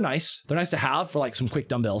 which they're nice. They're nice to have for like some quick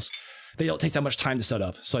dumbbells. They don't take that much time to set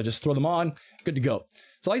up. So I just throw them on, good to go.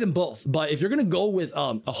 So I like them both. But if you're going to go with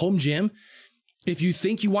a home gym, if you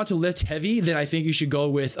think you want to lift heavy, then I think you should go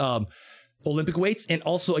with Olympic weights. And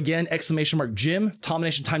also again, !gym,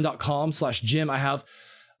 TomNationTime.com/gym. I have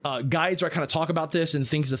guides where I kind of talk about this and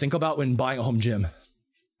things to think about when buying a home gym.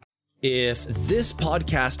 If this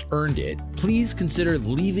podcast earned it, please consider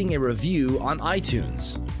leaving a review on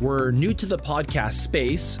iTunes. We're new to the podcast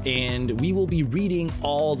space and we will be reading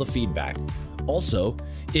all the feedback. Also,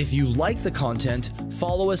 if you like the content,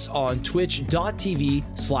 follow us on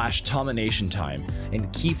twitch.tv/TomNationTime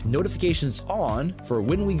and keep notifications on for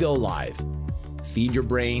when we go live. Feed your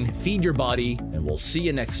brain, feed your body, and we'll see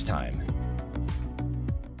you next time.